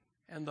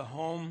and the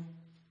home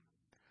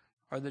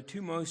are the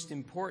two most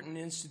important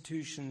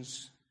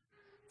institutions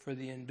for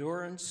the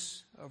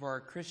endurance of our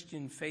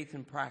Christian faith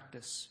and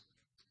practice.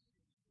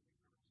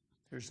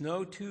 There's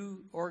no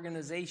two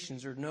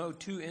organizations or no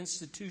two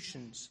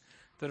institutions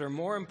that are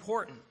more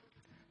important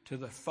to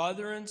the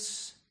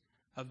furtherance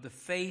of the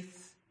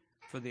faith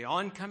for the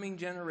oncoming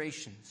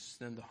generations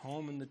than the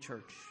home and the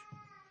church.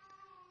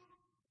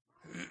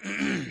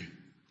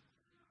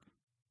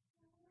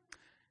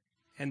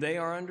 And they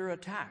are under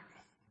attack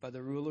by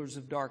the rulers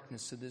of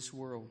darkness of this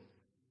world.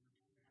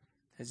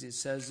 As it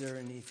says there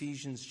in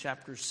Ephesians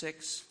chapter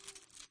 6,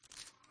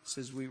 it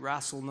says, we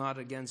wrestle not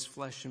against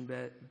flesh and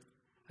blood,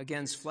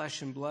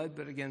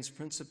 but against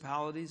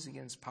principalities,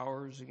 against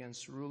powers,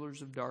 against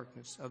rulers of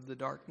the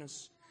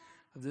darkness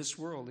of this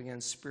world,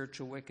 against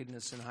spiritual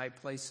wickedness in high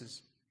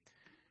places.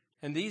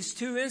 And these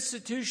two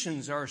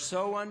institutions are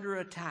so under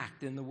attack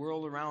in the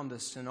world around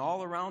us and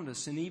all around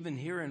us, and even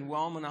here in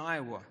Wellman,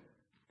 Iowa.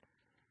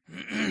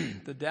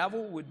 The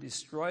devil would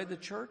destroy the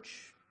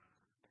church,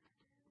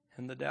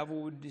 and the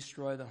devil would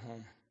destroy the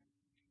home.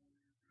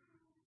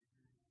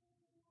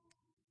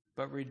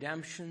 But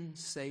redemption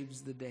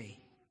saves the day.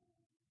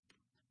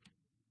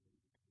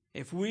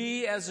 If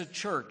we as a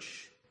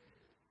church,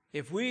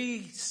 if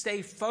we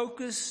stay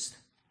focused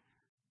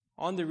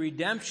on the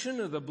redemption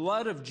of the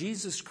blood of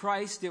Jesus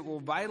Christ, it will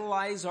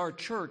vitalize our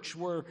church,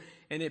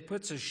 and it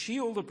puts a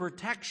shield of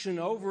protection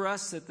over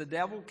us that the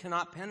devil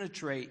cannot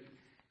penetrate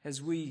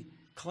as we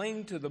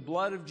cling to the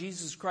blood of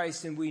Jesus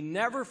Christ, and we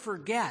never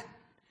forget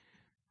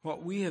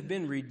what we have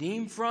been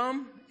redeemed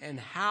from and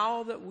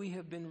how that we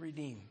have been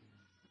redeemed.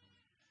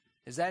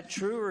 Is that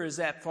true or is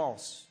that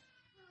false?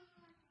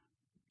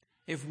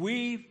 If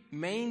we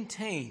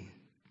maintain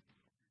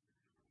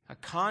a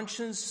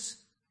conscious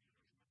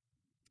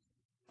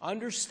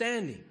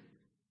understanding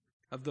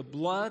of the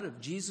blood of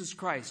Jesus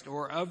Christ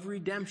or of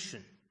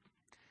redemption,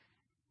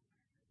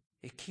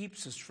 it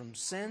keeps us from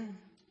sin.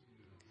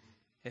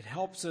 It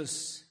helps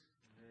us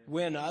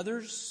win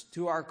others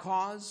to our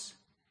cause,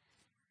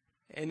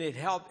 and it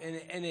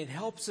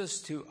helps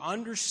us to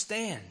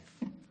understand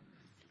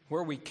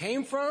where we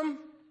came from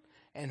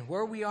and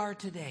where we are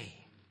today.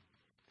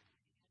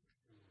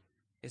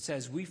 It's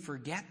as we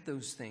forget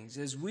those things,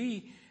 as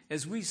we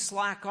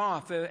slack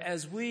off,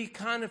 as we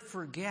kind of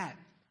forget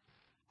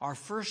our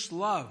first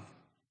love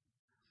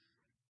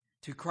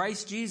to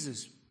Christ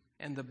Jesus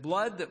and the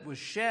blood that was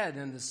shed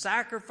and the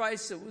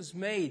sacrifice that was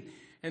made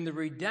and the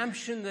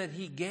redemption that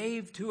He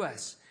gave to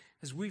us.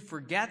 As we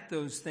forget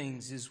those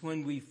things is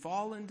when we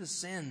fall into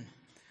sin.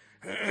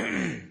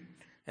 And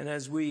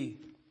as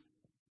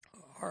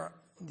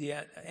the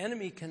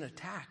enemy can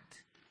attack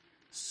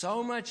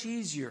so much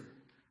easier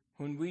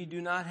when we do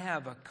not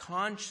have a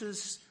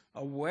conscious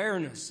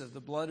awareness of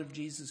the blood of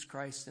Jesus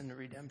Christ and the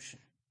redemption.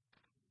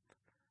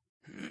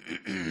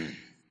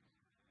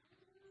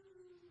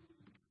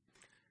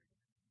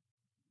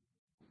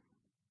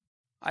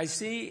 I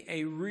see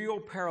a real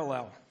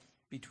parallel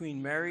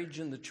between marriage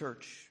and the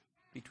church,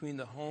 between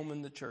the home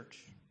and the church.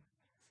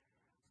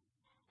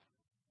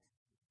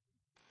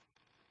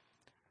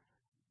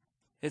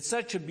 It's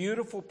such a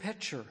beautiful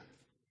picture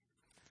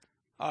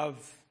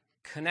of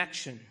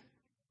connection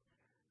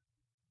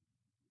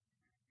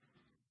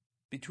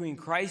between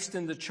Christ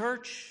and the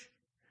church,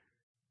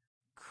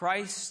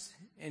 Christ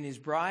and His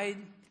bride,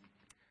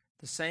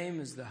 the same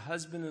as the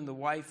husband and the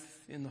wife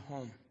in the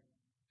home.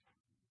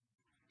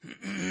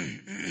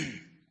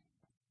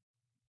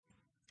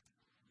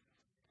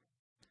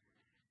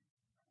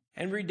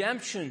 And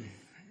redemption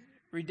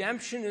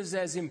is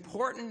as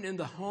important in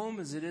the home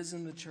as it is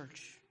in the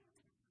church.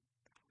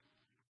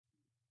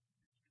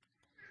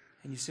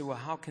 And you say, well,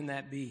 how can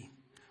that be?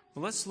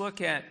 Well, let's look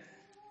at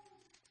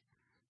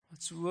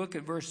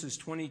verses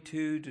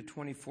 22 to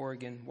 24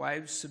 again.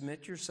 Wives,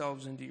 submit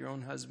yourselves unto your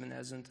own husband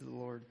as unto the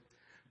Lord.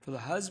 For the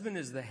husband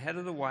is the head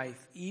of the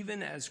wife,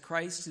 even as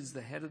Christ is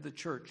the head of the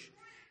church,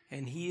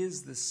 and He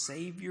is the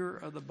Savior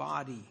of the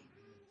body.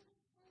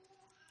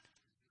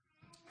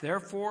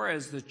 Therefore,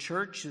 as the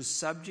church is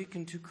subject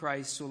unto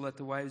Christ, so let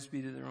the wives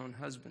be to their own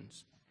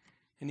husbands.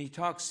 And he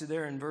talks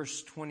there in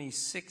verse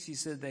 26, he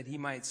said that He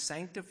might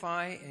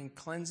sanctify and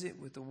cleanse it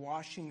with the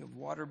washing of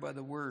water by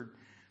the word.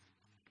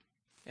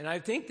 And I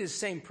think this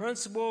same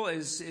principle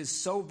is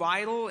so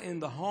vital in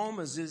the home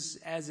as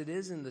it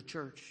is in the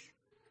church.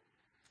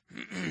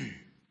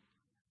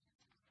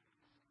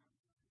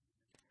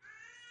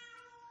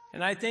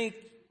 And I think,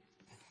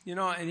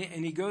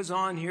 and he goes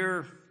on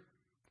here,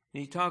 and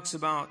he talks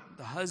about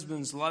the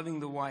husbands loving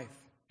the wife.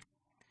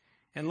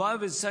 And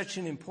love is such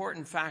an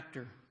important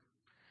factor.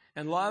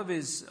 And love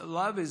is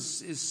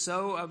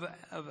so of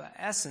an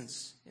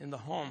essence in the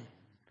home.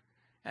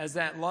 As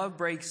that love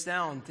breaks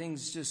down,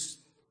 things just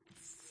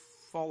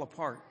fall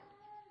apart.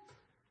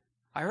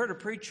 I heard a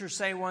preacher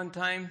say one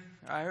time,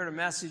 I heard a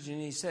message,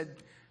 and he said,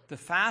 the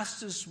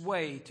fastest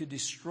way to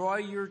destroy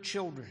your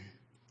children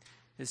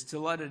is to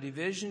let a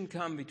division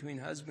come between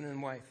husband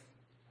and wife.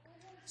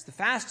 It's the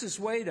fastest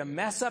way to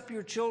mess up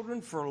your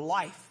children for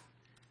life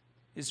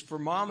is for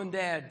mom and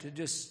dad to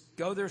just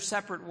go their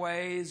separate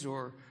ways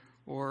or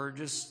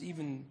just be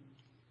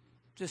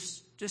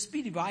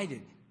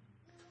divided.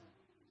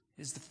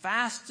 Is the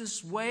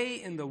fastest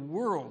way in the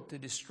world to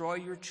destroy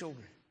your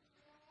children.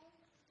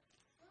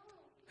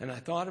 And I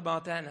thought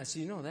about that and I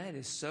said, that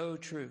is so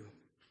true.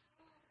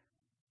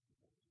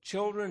 The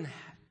children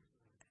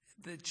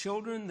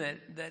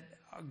that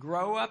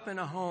grow up in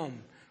a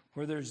home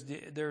where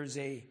there's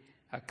a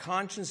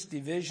conscious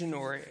division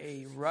or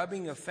a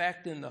rubbing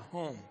effect in the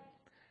home,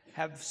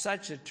 have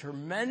such a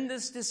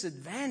tremendous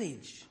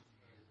disadvantage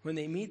when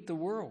they meet the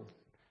world.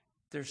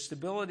 Their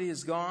stability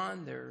is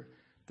gone.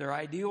 Their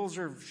ideals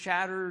are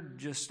shattered,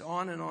 just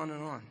on and on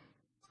and on.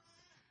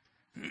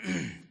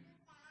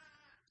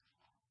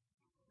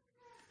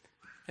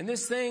 And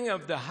this thing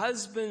of the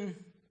husband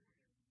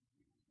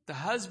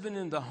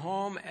in the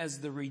home as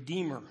the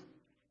redeemer.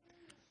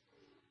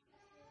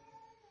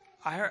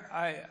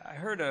 I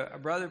heard a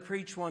brother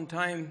preach one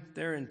time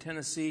there in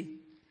Tennessee.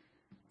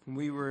 When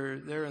we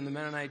were there in the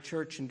Mennonite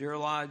church in Deer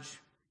Lodge.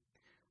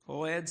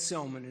 Ed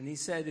Silman, and he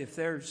said,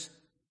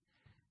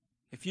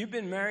 if you've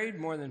been married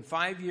more than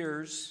 5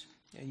 years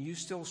and you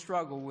still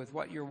struggle with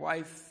what your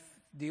wife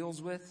deals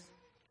with,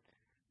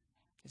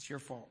 it's your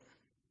fault.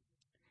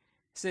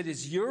 He said,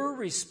 it's your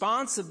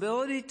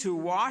responsibility to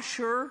wash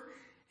her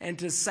and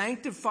to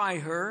sanctify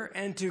her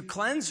and to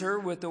cleanse her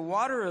with the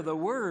water of the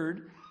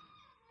Word.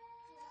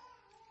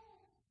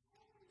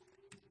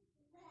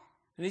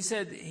 And he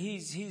said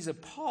he's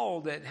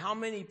appalled at how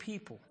many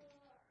people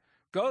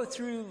go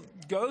through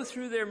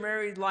their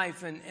married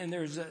life, and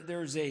there's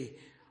a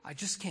I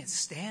just can't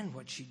stand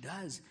what she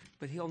does,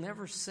 but he'll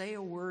never say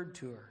a word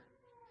to her.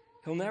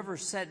 He'll never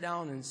sit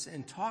down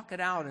and talk it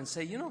out and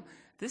say,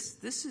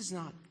 this is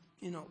not,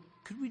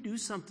 could we do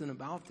something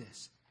about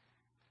this?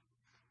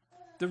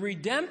 The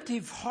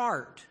redemptive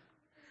heart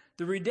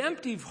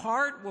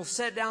will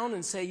sit down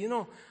and say,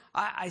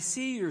 I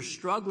see you're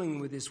struggling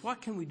with this.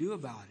 What can we do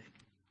about it?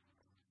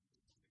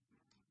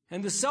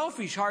 And the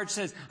selfish heart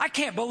says, I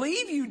can't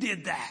believe you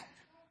did that.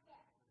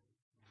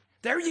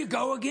 There you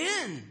go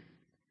again.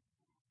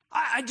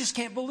 I just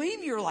can't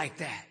believe you're like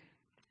that.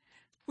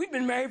 We've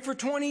been married for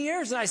 20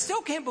 years and I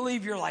still can't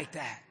believe you're like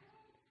that.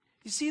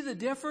 You see the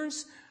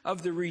difference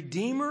of the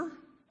Redeemer?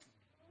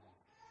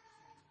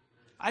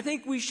 I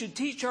think we should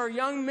teach our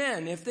young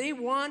men, if they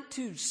want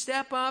to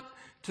step up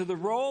to the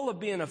role of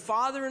being a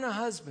father and a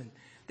husband,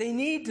 they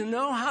need to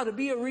know how to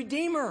be a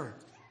redeemer.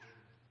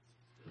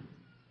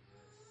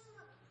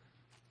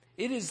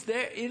 It is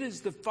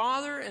the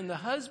father and the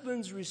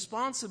husband's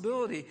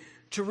responsibility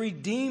to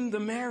redeem the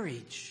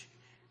marriage,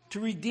 to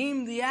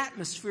redeem the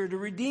atmosphere, to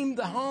redeem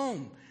the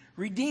home,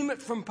 redeem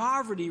it from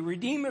poverty,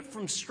 redeem it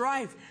from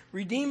strife,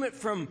 redeem it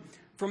from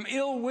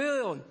ill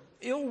will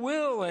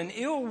and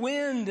ill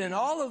wind and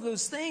all of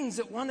those things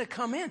that want to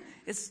come in.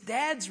 It's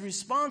Dad's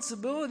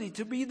responsibility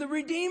to be the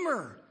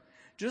redeemer.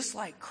 Just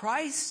like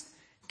Christ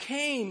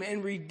came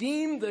and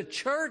redeemed the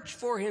church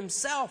for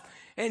himself,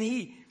 and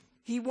He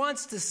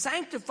wants to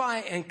sanctify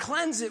and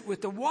cleanse it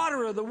with the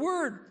water of the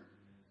Word.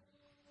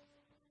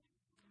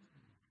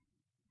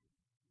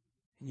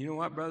 And you know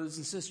what, brothers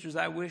and sisters?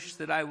 I wish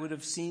that I would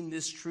have seen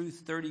this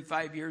truth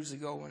 35 years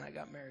ago when I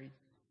got married.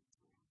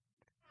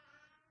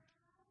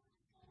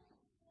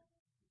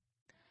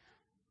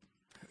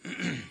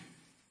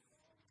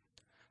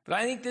 But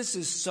I think this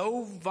is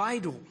so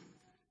vital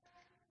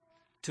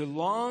to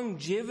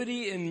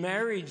longevity in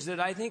marriage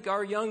that I think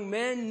our young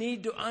men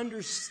need to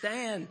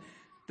understand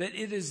that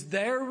it is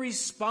their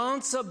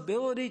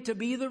responsibility to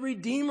be the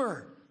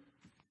Redeemer,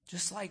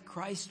 just like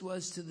Christ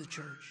was to the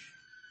church.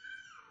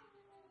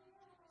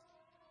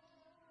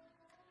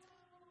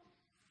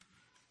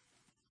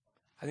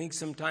 I think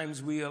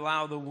sometimes we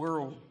allow the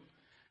world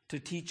to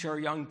teach our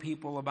young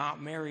people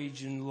about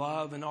marriage and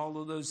love and all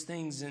of those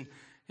things and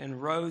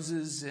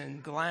roses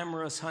and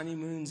glamorous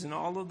honeymoons and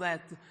all of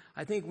that.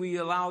 I think we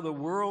allow the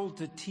world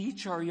to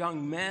teach our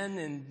young men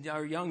and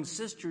our young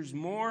sisters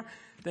more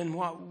than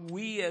what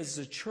we as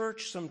a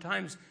church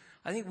sometimes.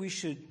 I think we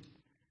should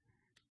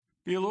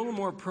be a little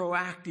more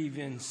proactive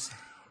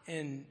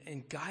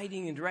in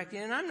guiding and directing.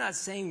 And I'm not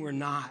saying we're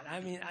not.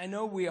 I mean, I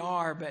know we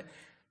are, but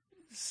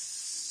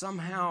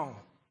somehow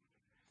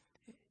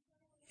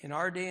in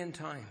our day and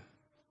time,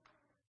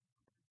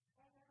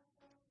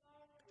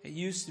 it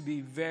used to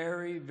be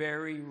very,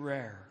 very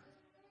rare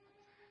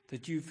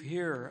that you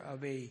hear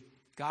of a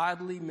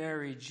godly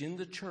marriage in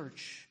the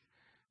church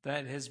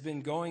that has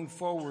been going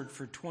forward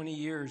for 20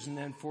 years and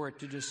then for it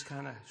to just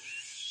kind of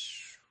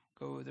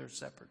go their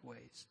separate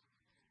ways.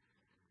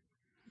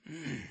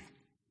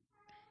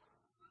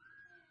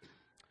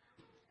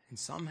 And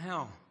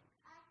somehow,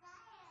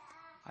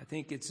 I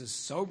think it's a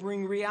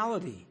sobering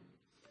reality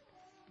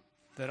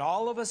that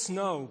all of us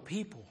know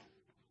people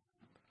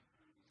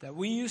that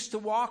we used to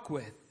walk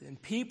with,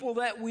 and people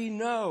that we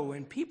know,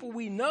 and people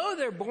we know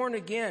they're born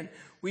again.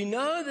 We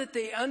know that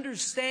they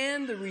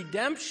understand the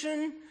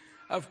redemption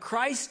of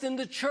Christ in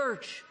the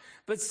church,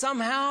 but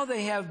somehow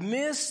they have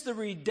missed the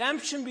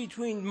redemption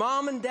between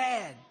mom and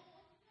dad.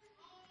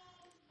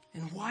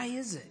 And why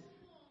is it?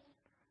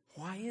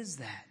 Why is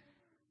that?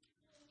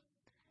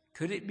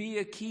 Could it be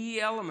a key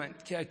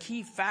element, a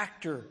key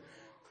factor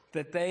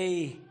that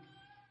they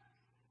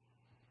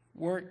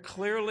weren't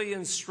clearly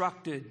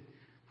instructed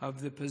of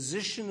the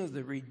position of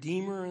the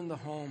Redeemer in the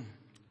home?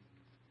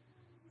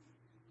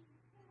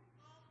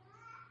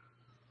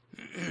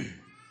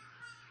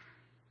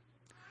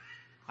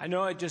 I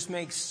know it just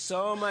makes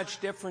so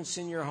much difference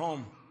in your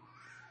home.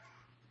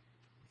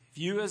 If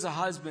you as a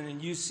husband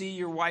and you see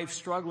your wife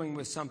struggling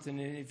with something,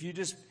 and if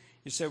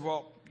You say,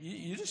 well,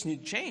 you just need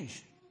to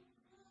change.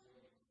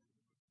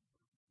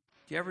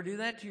 Do you ever do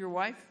that to your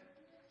wife?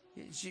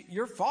 It's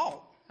your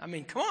fault. I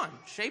mean, come on,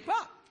 shape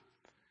up.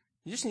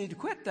 You just need to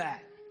quit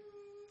that.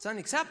 It's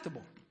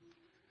unacceptable.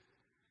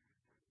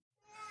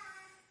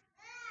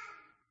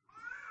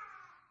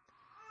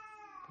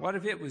 What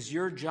if it was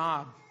your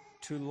job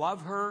to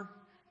love her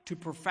to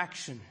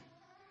perfection,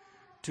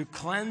 to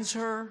cleanse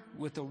her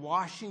with the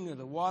washing of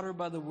the water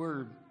by the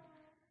word?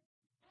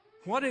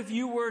 What if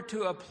you were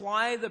to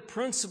apply the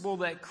principle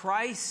that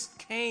Christ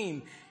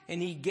came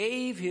and he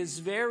gave his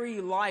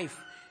very life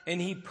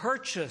and he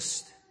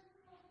purchased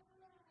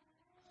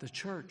the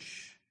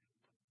church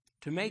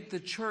to make the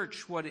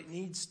church what it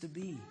needs to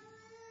be?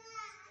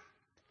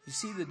 You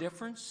see the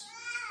difference?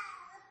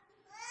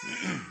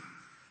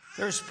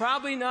 There's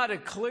probably not a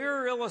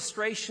clearer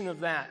illustration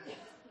of that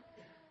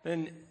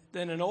than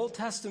an Old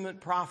Testament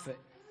prophet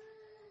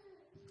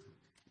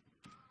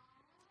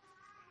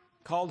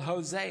called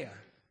Hosea.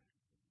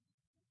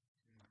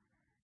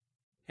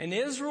 And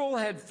Israel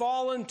had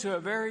fallen to a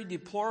very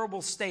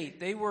deplorable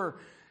state.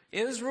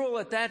 Israel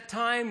at that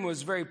time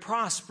was very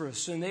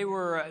prosperous, and they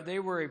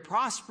were a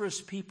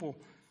prosperous people.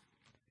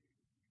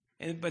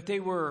 But they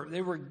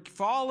were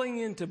falling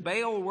into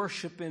Baal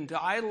worship,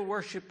 into idol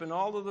worship, and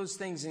all of those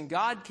things. And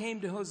God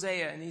came to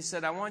Hosea, and he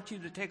said, I want you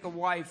to take a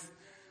wife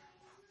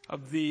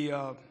of the...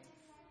 in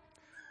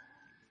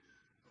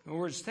other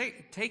words,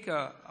 take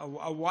a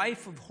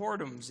wife of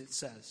whoredoms, it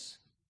says.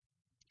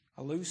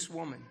 A loose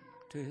woman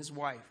to his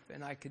wife.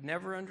 And I could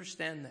never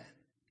understand that.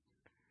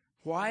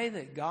 Why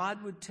that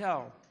God would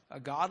tell a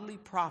godly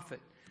prophet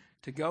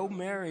to go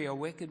marry a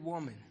wicked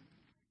woman.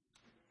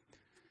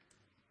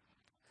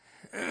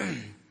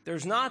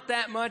 There's not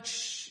that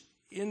much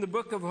in the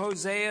book of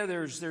Hosea.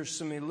 There's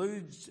some it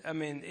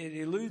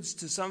alludes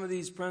to some of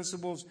these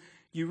principles.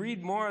 You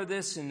read more of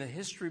this in the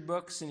history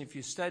books and if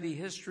you study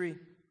history.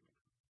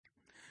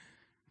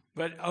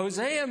 But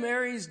Hosea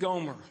marries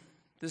Gomer,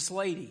 this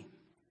lady,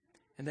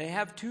 and they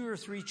have 2 or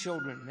 3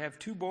 children. They have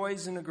 2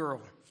 boys and a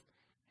girl.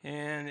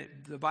 And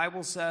the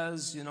Bible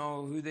says,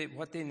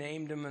 what they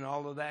named them and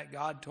all of that.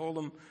 God told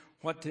them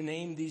what to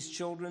name these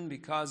children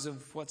because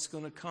of what's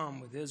going to come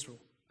with Israel.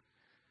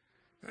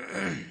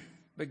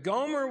 But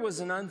Gomer was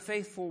an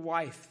unfaithful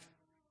wife.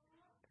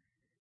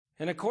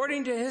 And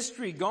according to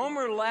history,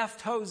 Gomer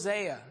left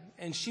Hosea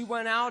and she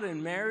went out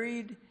and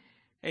married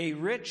a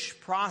rich,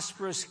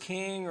 prosperous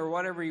king or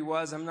whatever he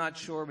was. I'm not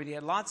sure, but he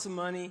had lots of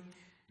money.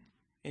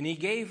 And he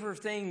gave her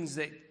things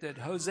that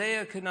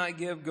Hosea could not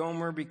give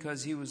Gomer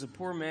because he was a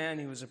poor man.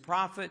 He was a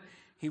prophet.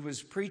 He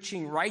was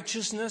preaching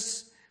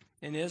righteousness,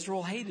 and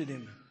Israel hated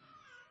him.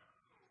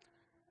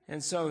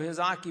 And so his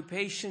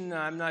occupation,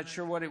 I'm not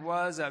sure what it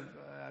was. I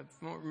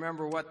don't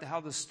remember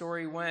how the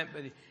story went,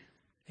 but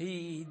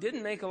he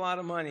didn't make a lot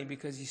of money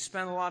because he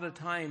spent a lot of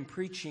time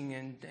preaching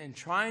and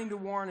trying to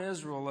warn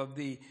Israel of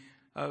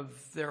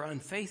their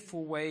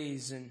unfaithful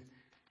ways.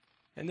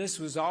 And this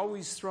was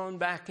always thrown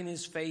back in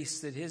his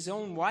face that his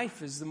own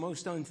wife is the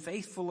most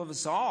unfaithful of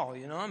us all.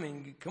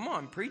 Come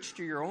on, preach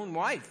to your own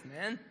wife,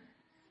 man.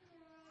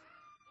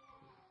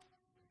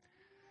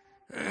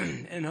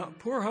 And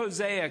poor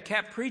Hosea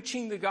kept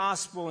preaching the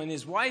gospel, and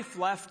his wife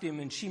left him,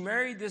 and she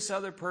married this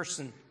other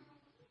person.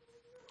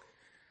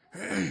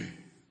 And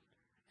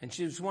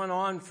she just went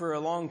on for a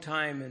long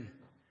time.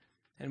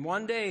 And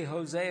one day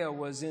Hosea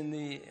was in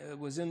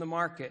the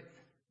market,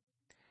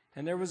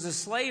 and there was a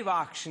slave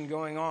auction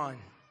going on.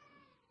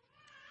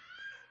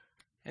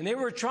 And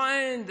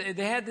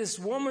they had this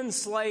woman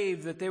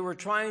slave that they were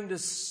trying to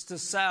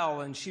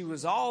sell, and she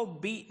was all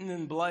beaten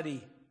and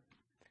bloody.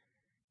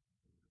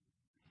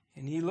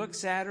 And he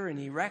looks at her and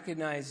he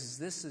recognizes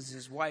this is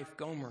his wife,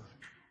 Gomer.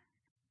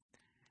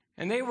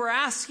 And they were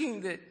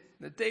asking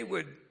that they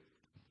were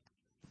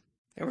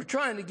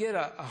trying to get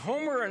a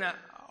homer and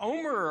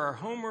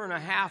a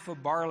half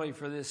of barley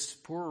for this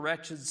poor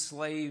wretched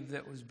slave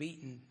that was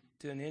beaten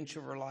to an inch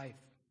of her life.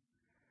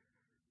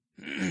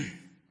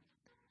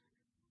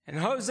 And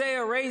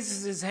Hosea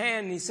raises his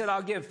hand and he said,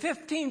 I'll give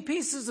 15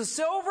 pieces of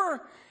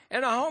silver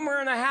and a homer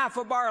and a half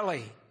of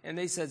barley. And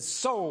they said,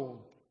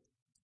 sold.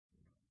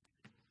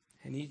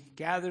 And he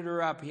gathered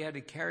her up. He had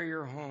to carry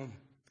her home.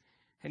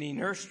 And he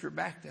nursed her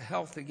back to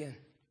health again.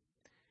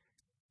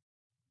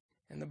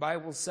 And the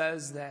Bible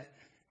says that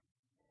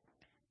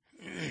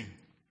it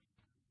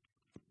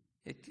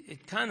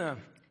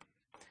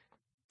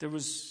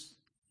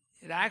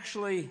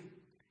actually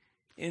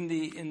in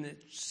the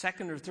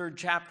second or third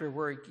chapter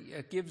where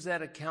it gives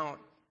that account,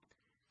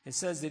 it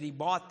says that he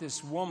bought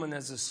this woman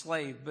as a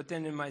slave. But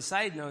then in my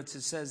side notes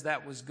it says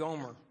that was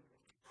Gomer.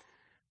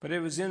 But it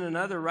was in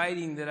another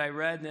writing that I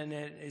read, and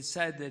it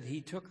said that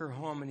he took her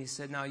home and he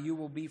said, now you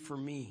will be for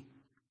me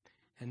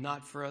and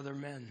not for other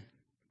men,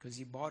 because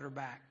he bought her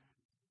back.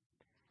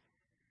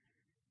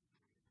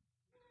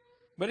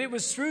 But it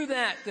was through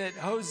that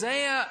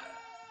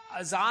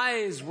Hosea's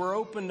eyes were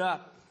opened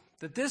up,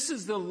 that this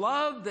is the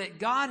love that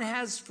God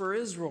has for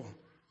Israel.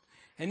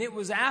 And it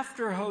was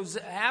after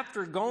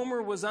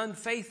Gomer was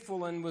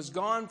unfaithful and was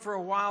gone for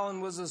a while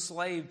and was a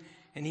slave,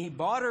 and he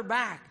bought her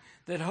back,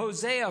 that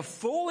Hosea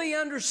fully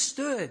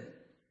understood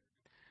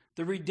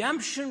the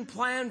redemption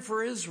plan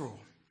for Israel.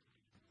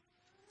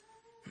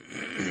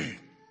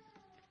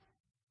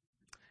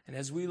 And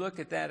as we look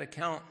at that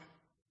account,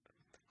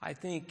 I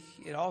think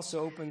it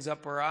also opens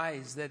up our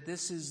eyes that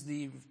this is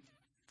the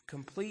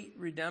complete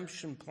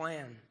redemption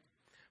plan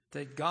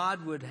that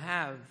God would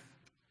have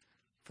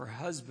for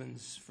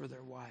husbands for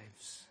their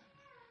wives.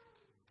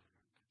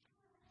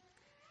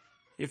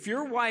 If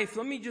your wife,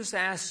 let me just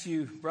ask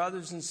you,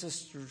 brothers and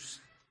sisters,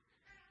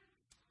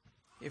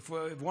 if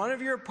one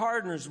of your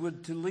partners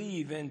would to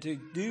leave and to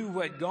do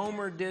what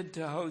Gomer did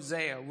to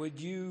Hosea, would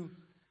you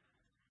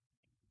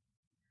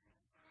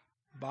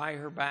buy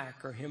her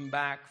back or him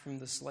back from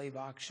the slave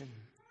auction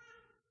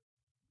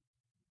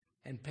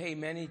and pay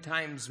many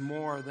times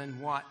more than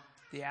what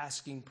the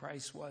asking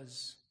price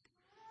was,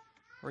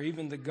 or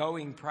even the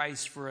going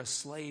price for a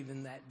slave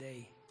in that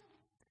day?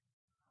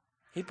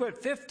 He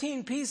put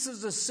 15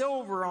 pieces of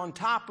silver on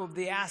top of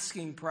the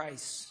asking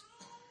price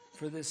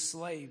for this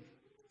slave.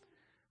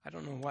 I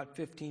don't know what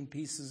 15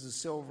 pieces of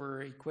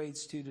silver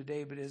equates to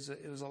today, but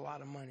it was a lot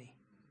of money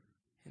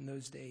in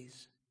those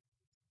days.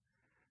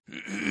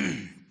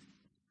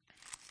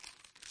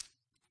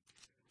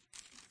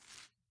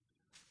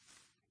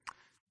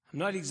 I'm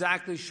not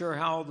exactly sure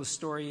how the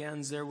story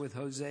ends there with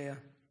Hosea,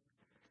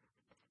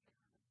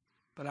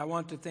 but I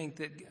want to think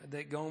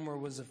that Gomer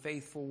was a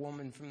faithful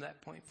woman from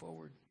that point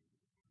forward.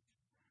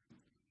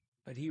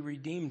 But he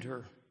redeemed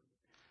her.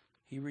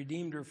 He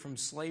redeemed her from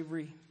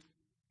slavery,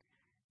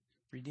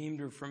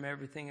 redeemed her from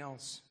everything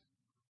else.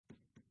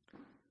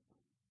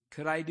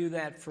 Could I do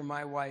that for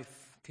my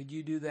wife? Could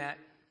you do that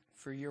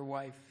for your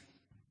wife?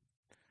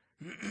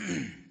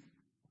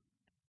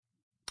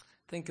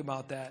 Think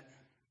about that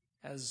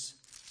as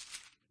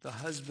the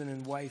husband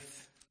and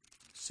wife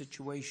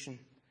situation,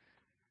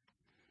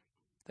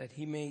 that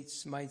he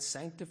might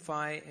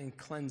sanctify and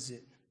cleanse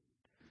it,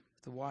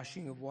 the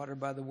washing of water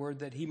by the word,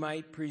 that he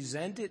might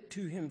present it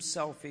to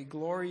himself a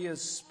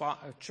glorious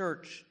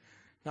church,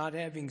 not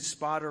having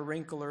spot or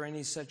wrinkle or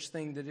any such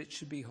thing, that it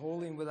should be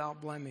holy and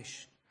without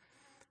blemish.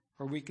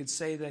 Or we could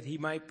say that he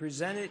might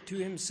present it to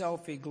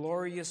himself a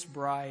glorious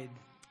bride,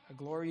 a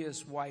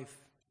glorious wife.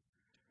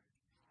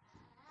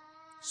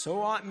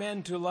 So ought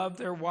men to love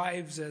their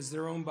wives as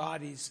their own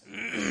bodies.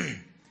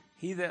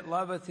 He that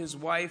loveth his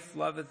wife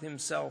loveth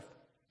himself.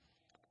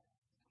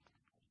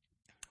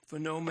 For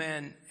no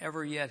man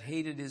ever yet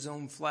hated his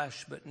own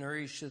flesh, but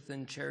nourisheth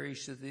and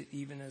cherisheth it,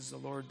 even as the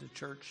Lord the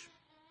church.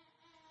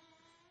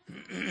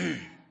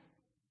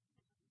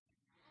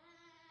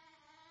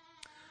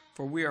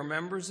 For we are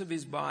members of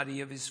his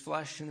body, of his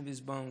flesh, and of his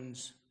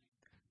bones.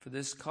 For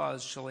this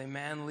cause shall a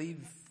man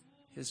leave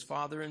his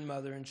father and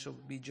mother, and shall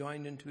be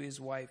joined unto his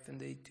wife, and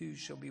they two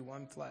shall be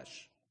one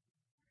flesh,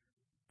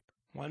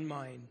 one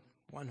mind,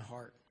 one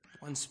heart,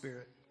 one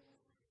spirit.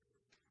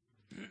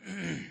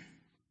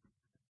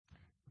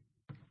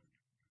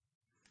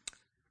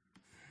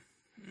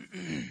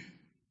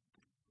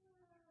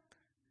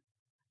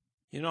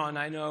 You know, and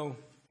I know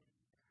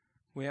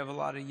we have a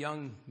lot of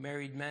young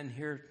married men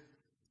here.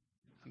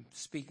 I'm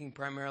speaking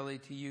primarily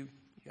to you,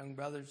 young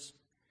brothers.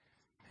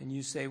 And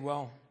you say,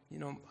 well, you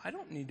know, I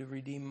don't need to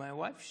redeem my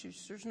wife.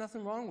 There's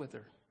nothing wrong with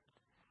her.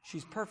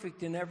 She's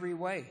perfect in every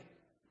way.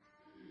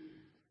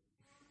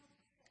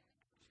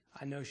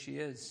 I know she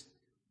is.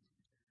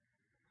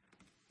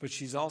 But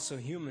she's also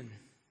human.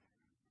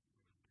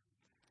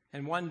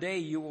 And one day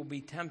you will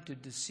be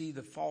tempted to see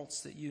the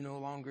faults that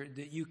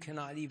you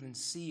cannot even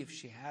see if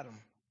she had them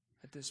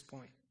at this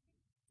point.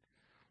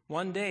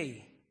 One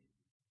day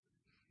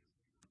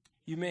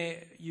you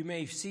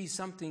may see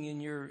something in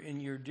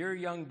your dear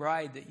young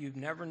bride that you've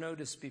never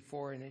noticed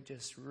before, and it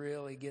just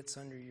really gets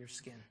under your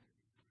skin.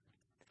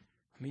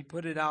 Let me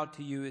put it out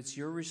to you. It's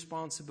your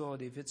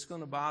responsibility. If it's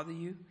going to bother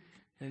you,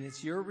 then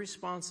it's your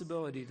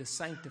responsibility to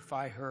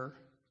sanctify her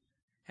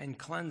and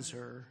cleanse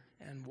her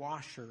and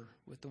wash her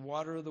with the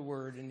water of the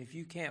word. And if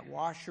you can't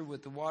wash her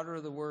with the water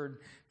of the word,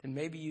 then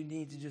maybe you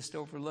need to just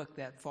overlook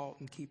that fault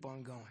and keep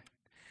on going.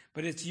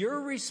 But it's your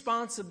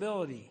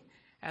responsibility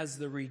as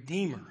the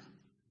Redeemer.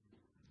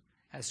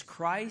 As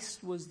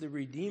Christ was the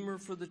Redeemer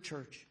for the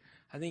church,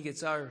 I think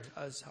it's our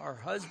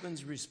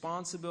husband's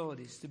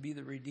responsibilities to be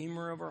the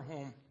Redeemer of our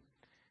home.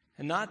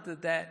 And not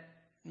that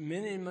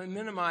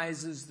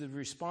minimizes the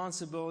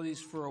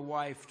responsibilities for a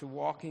wife to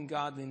walk in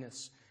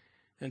godliness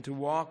and to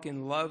walk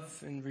in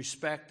love and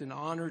respect and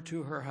honor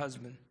to her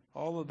husband.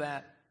 All of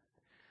that.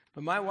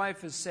 But my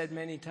wife has said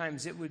many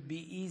times it would be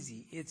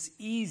easy. It's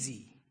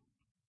easy.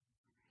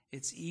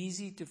 It's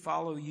easy to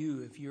follow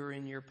you if you're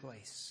in your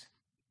place.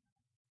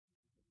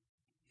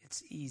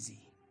 It's easy.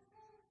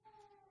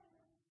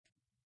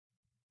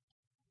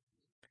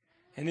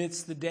 And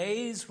it's the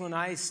days when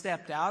I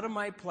stepped out of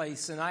my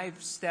place and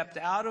I've stepped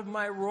out of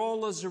my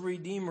role as a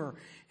redeemer,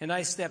 and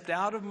I stepped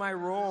out of my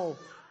role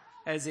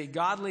as a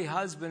godly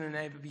husband and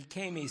I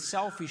became a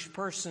selfish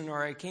person,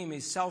 or I became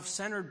a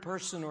self-centered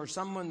person, or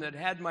someone that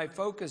had my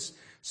focus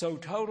so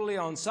totally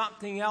on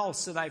something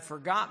else that I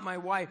forgot my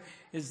wife,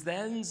 is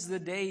then's the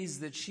days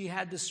that she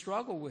had to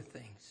struggle with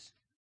things.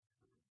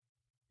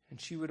 And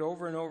she would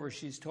over and over,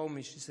 she's told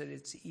me, she said,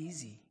 it's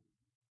easy.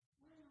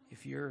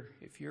 If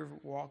you're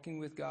walking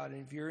with God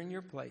and if you're in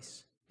your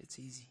place, it's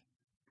easy.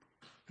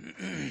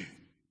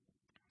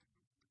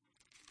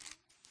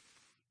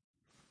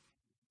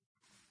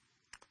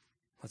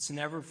 Let's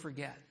never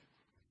forget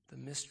the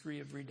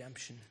mystery of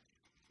redemption.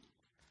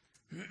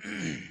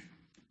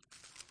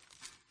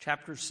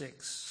 Chapter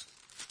 6,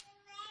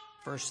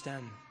 verse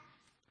 10.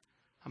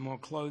 I'm going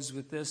to close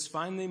with this.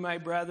 Finally, my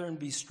brethren,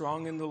 be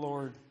strong in the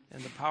Lord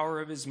and the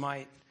power of his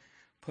might.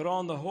 Put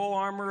on the whole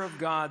armor of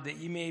God, that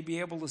ye may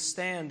be able to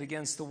stand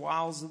against the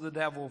wiles of the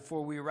devil.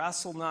 For we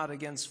wrestle not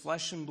against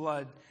flesh and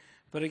blood,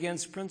 but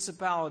against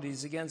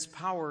principalities, against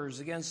powers,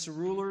 against the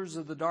rulers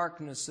of the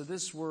darkness of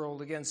this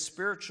world, against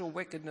spiritual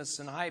wickedness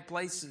in high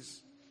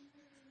places.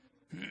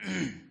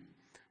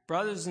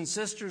 Brothers and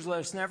sisters, let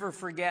us never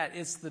forget,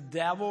 it's the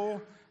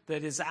devil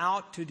that is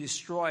out to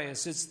destroy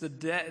us. It's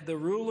the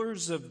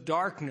rulers of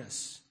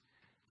darkness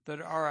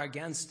that are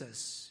against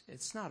us.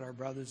 It's not our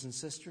brothers and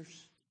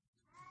sisters.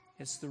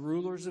 It's the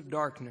rulers of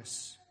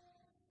darkness.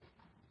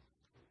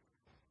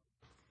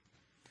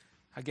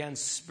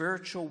 Against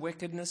spiritual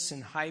wickedness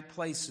in high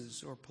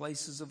places, or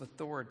places of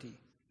authority.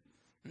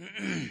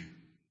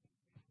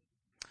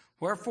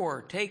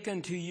 Wherefore, take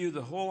unto you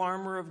the whole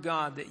armor of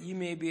God, that ye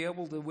may be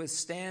able to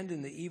withstand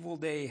in the evil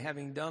day,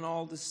 having done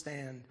all to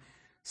stand.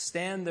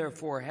 Stand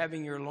therefore,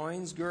 having your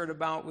loins girt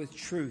about with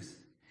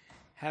truth,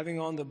 having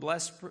on the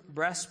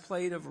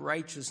breastplate of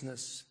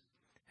righteousness,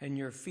 and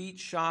your feet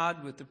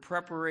shod with the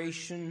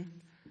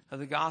preparation of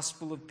the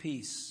gospel of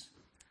peace.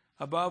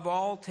 Above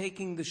all,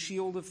 taking the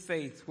shield of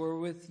faith,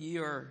 wherewith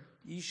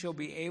ye shall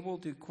be able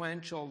to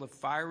quench all the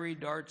fiery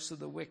darts of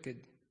the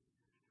wicked,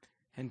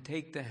 and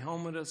take the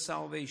helmet of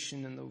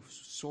salvation and the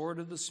sword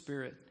of the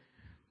Spirit,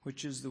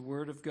 which is the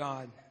word of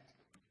God,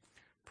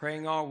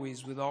 praying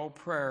always with all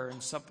prayer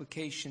and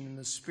supplication in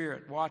the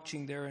Spirit,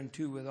 watching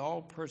thereunto with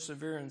all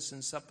perseverance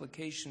and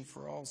supplication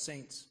for all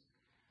saints.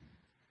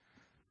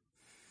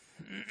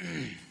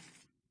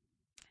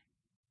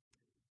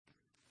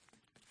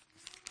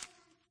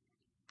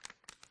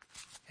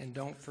 And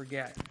don't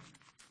forget,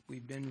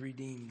 we've been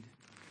redeemed.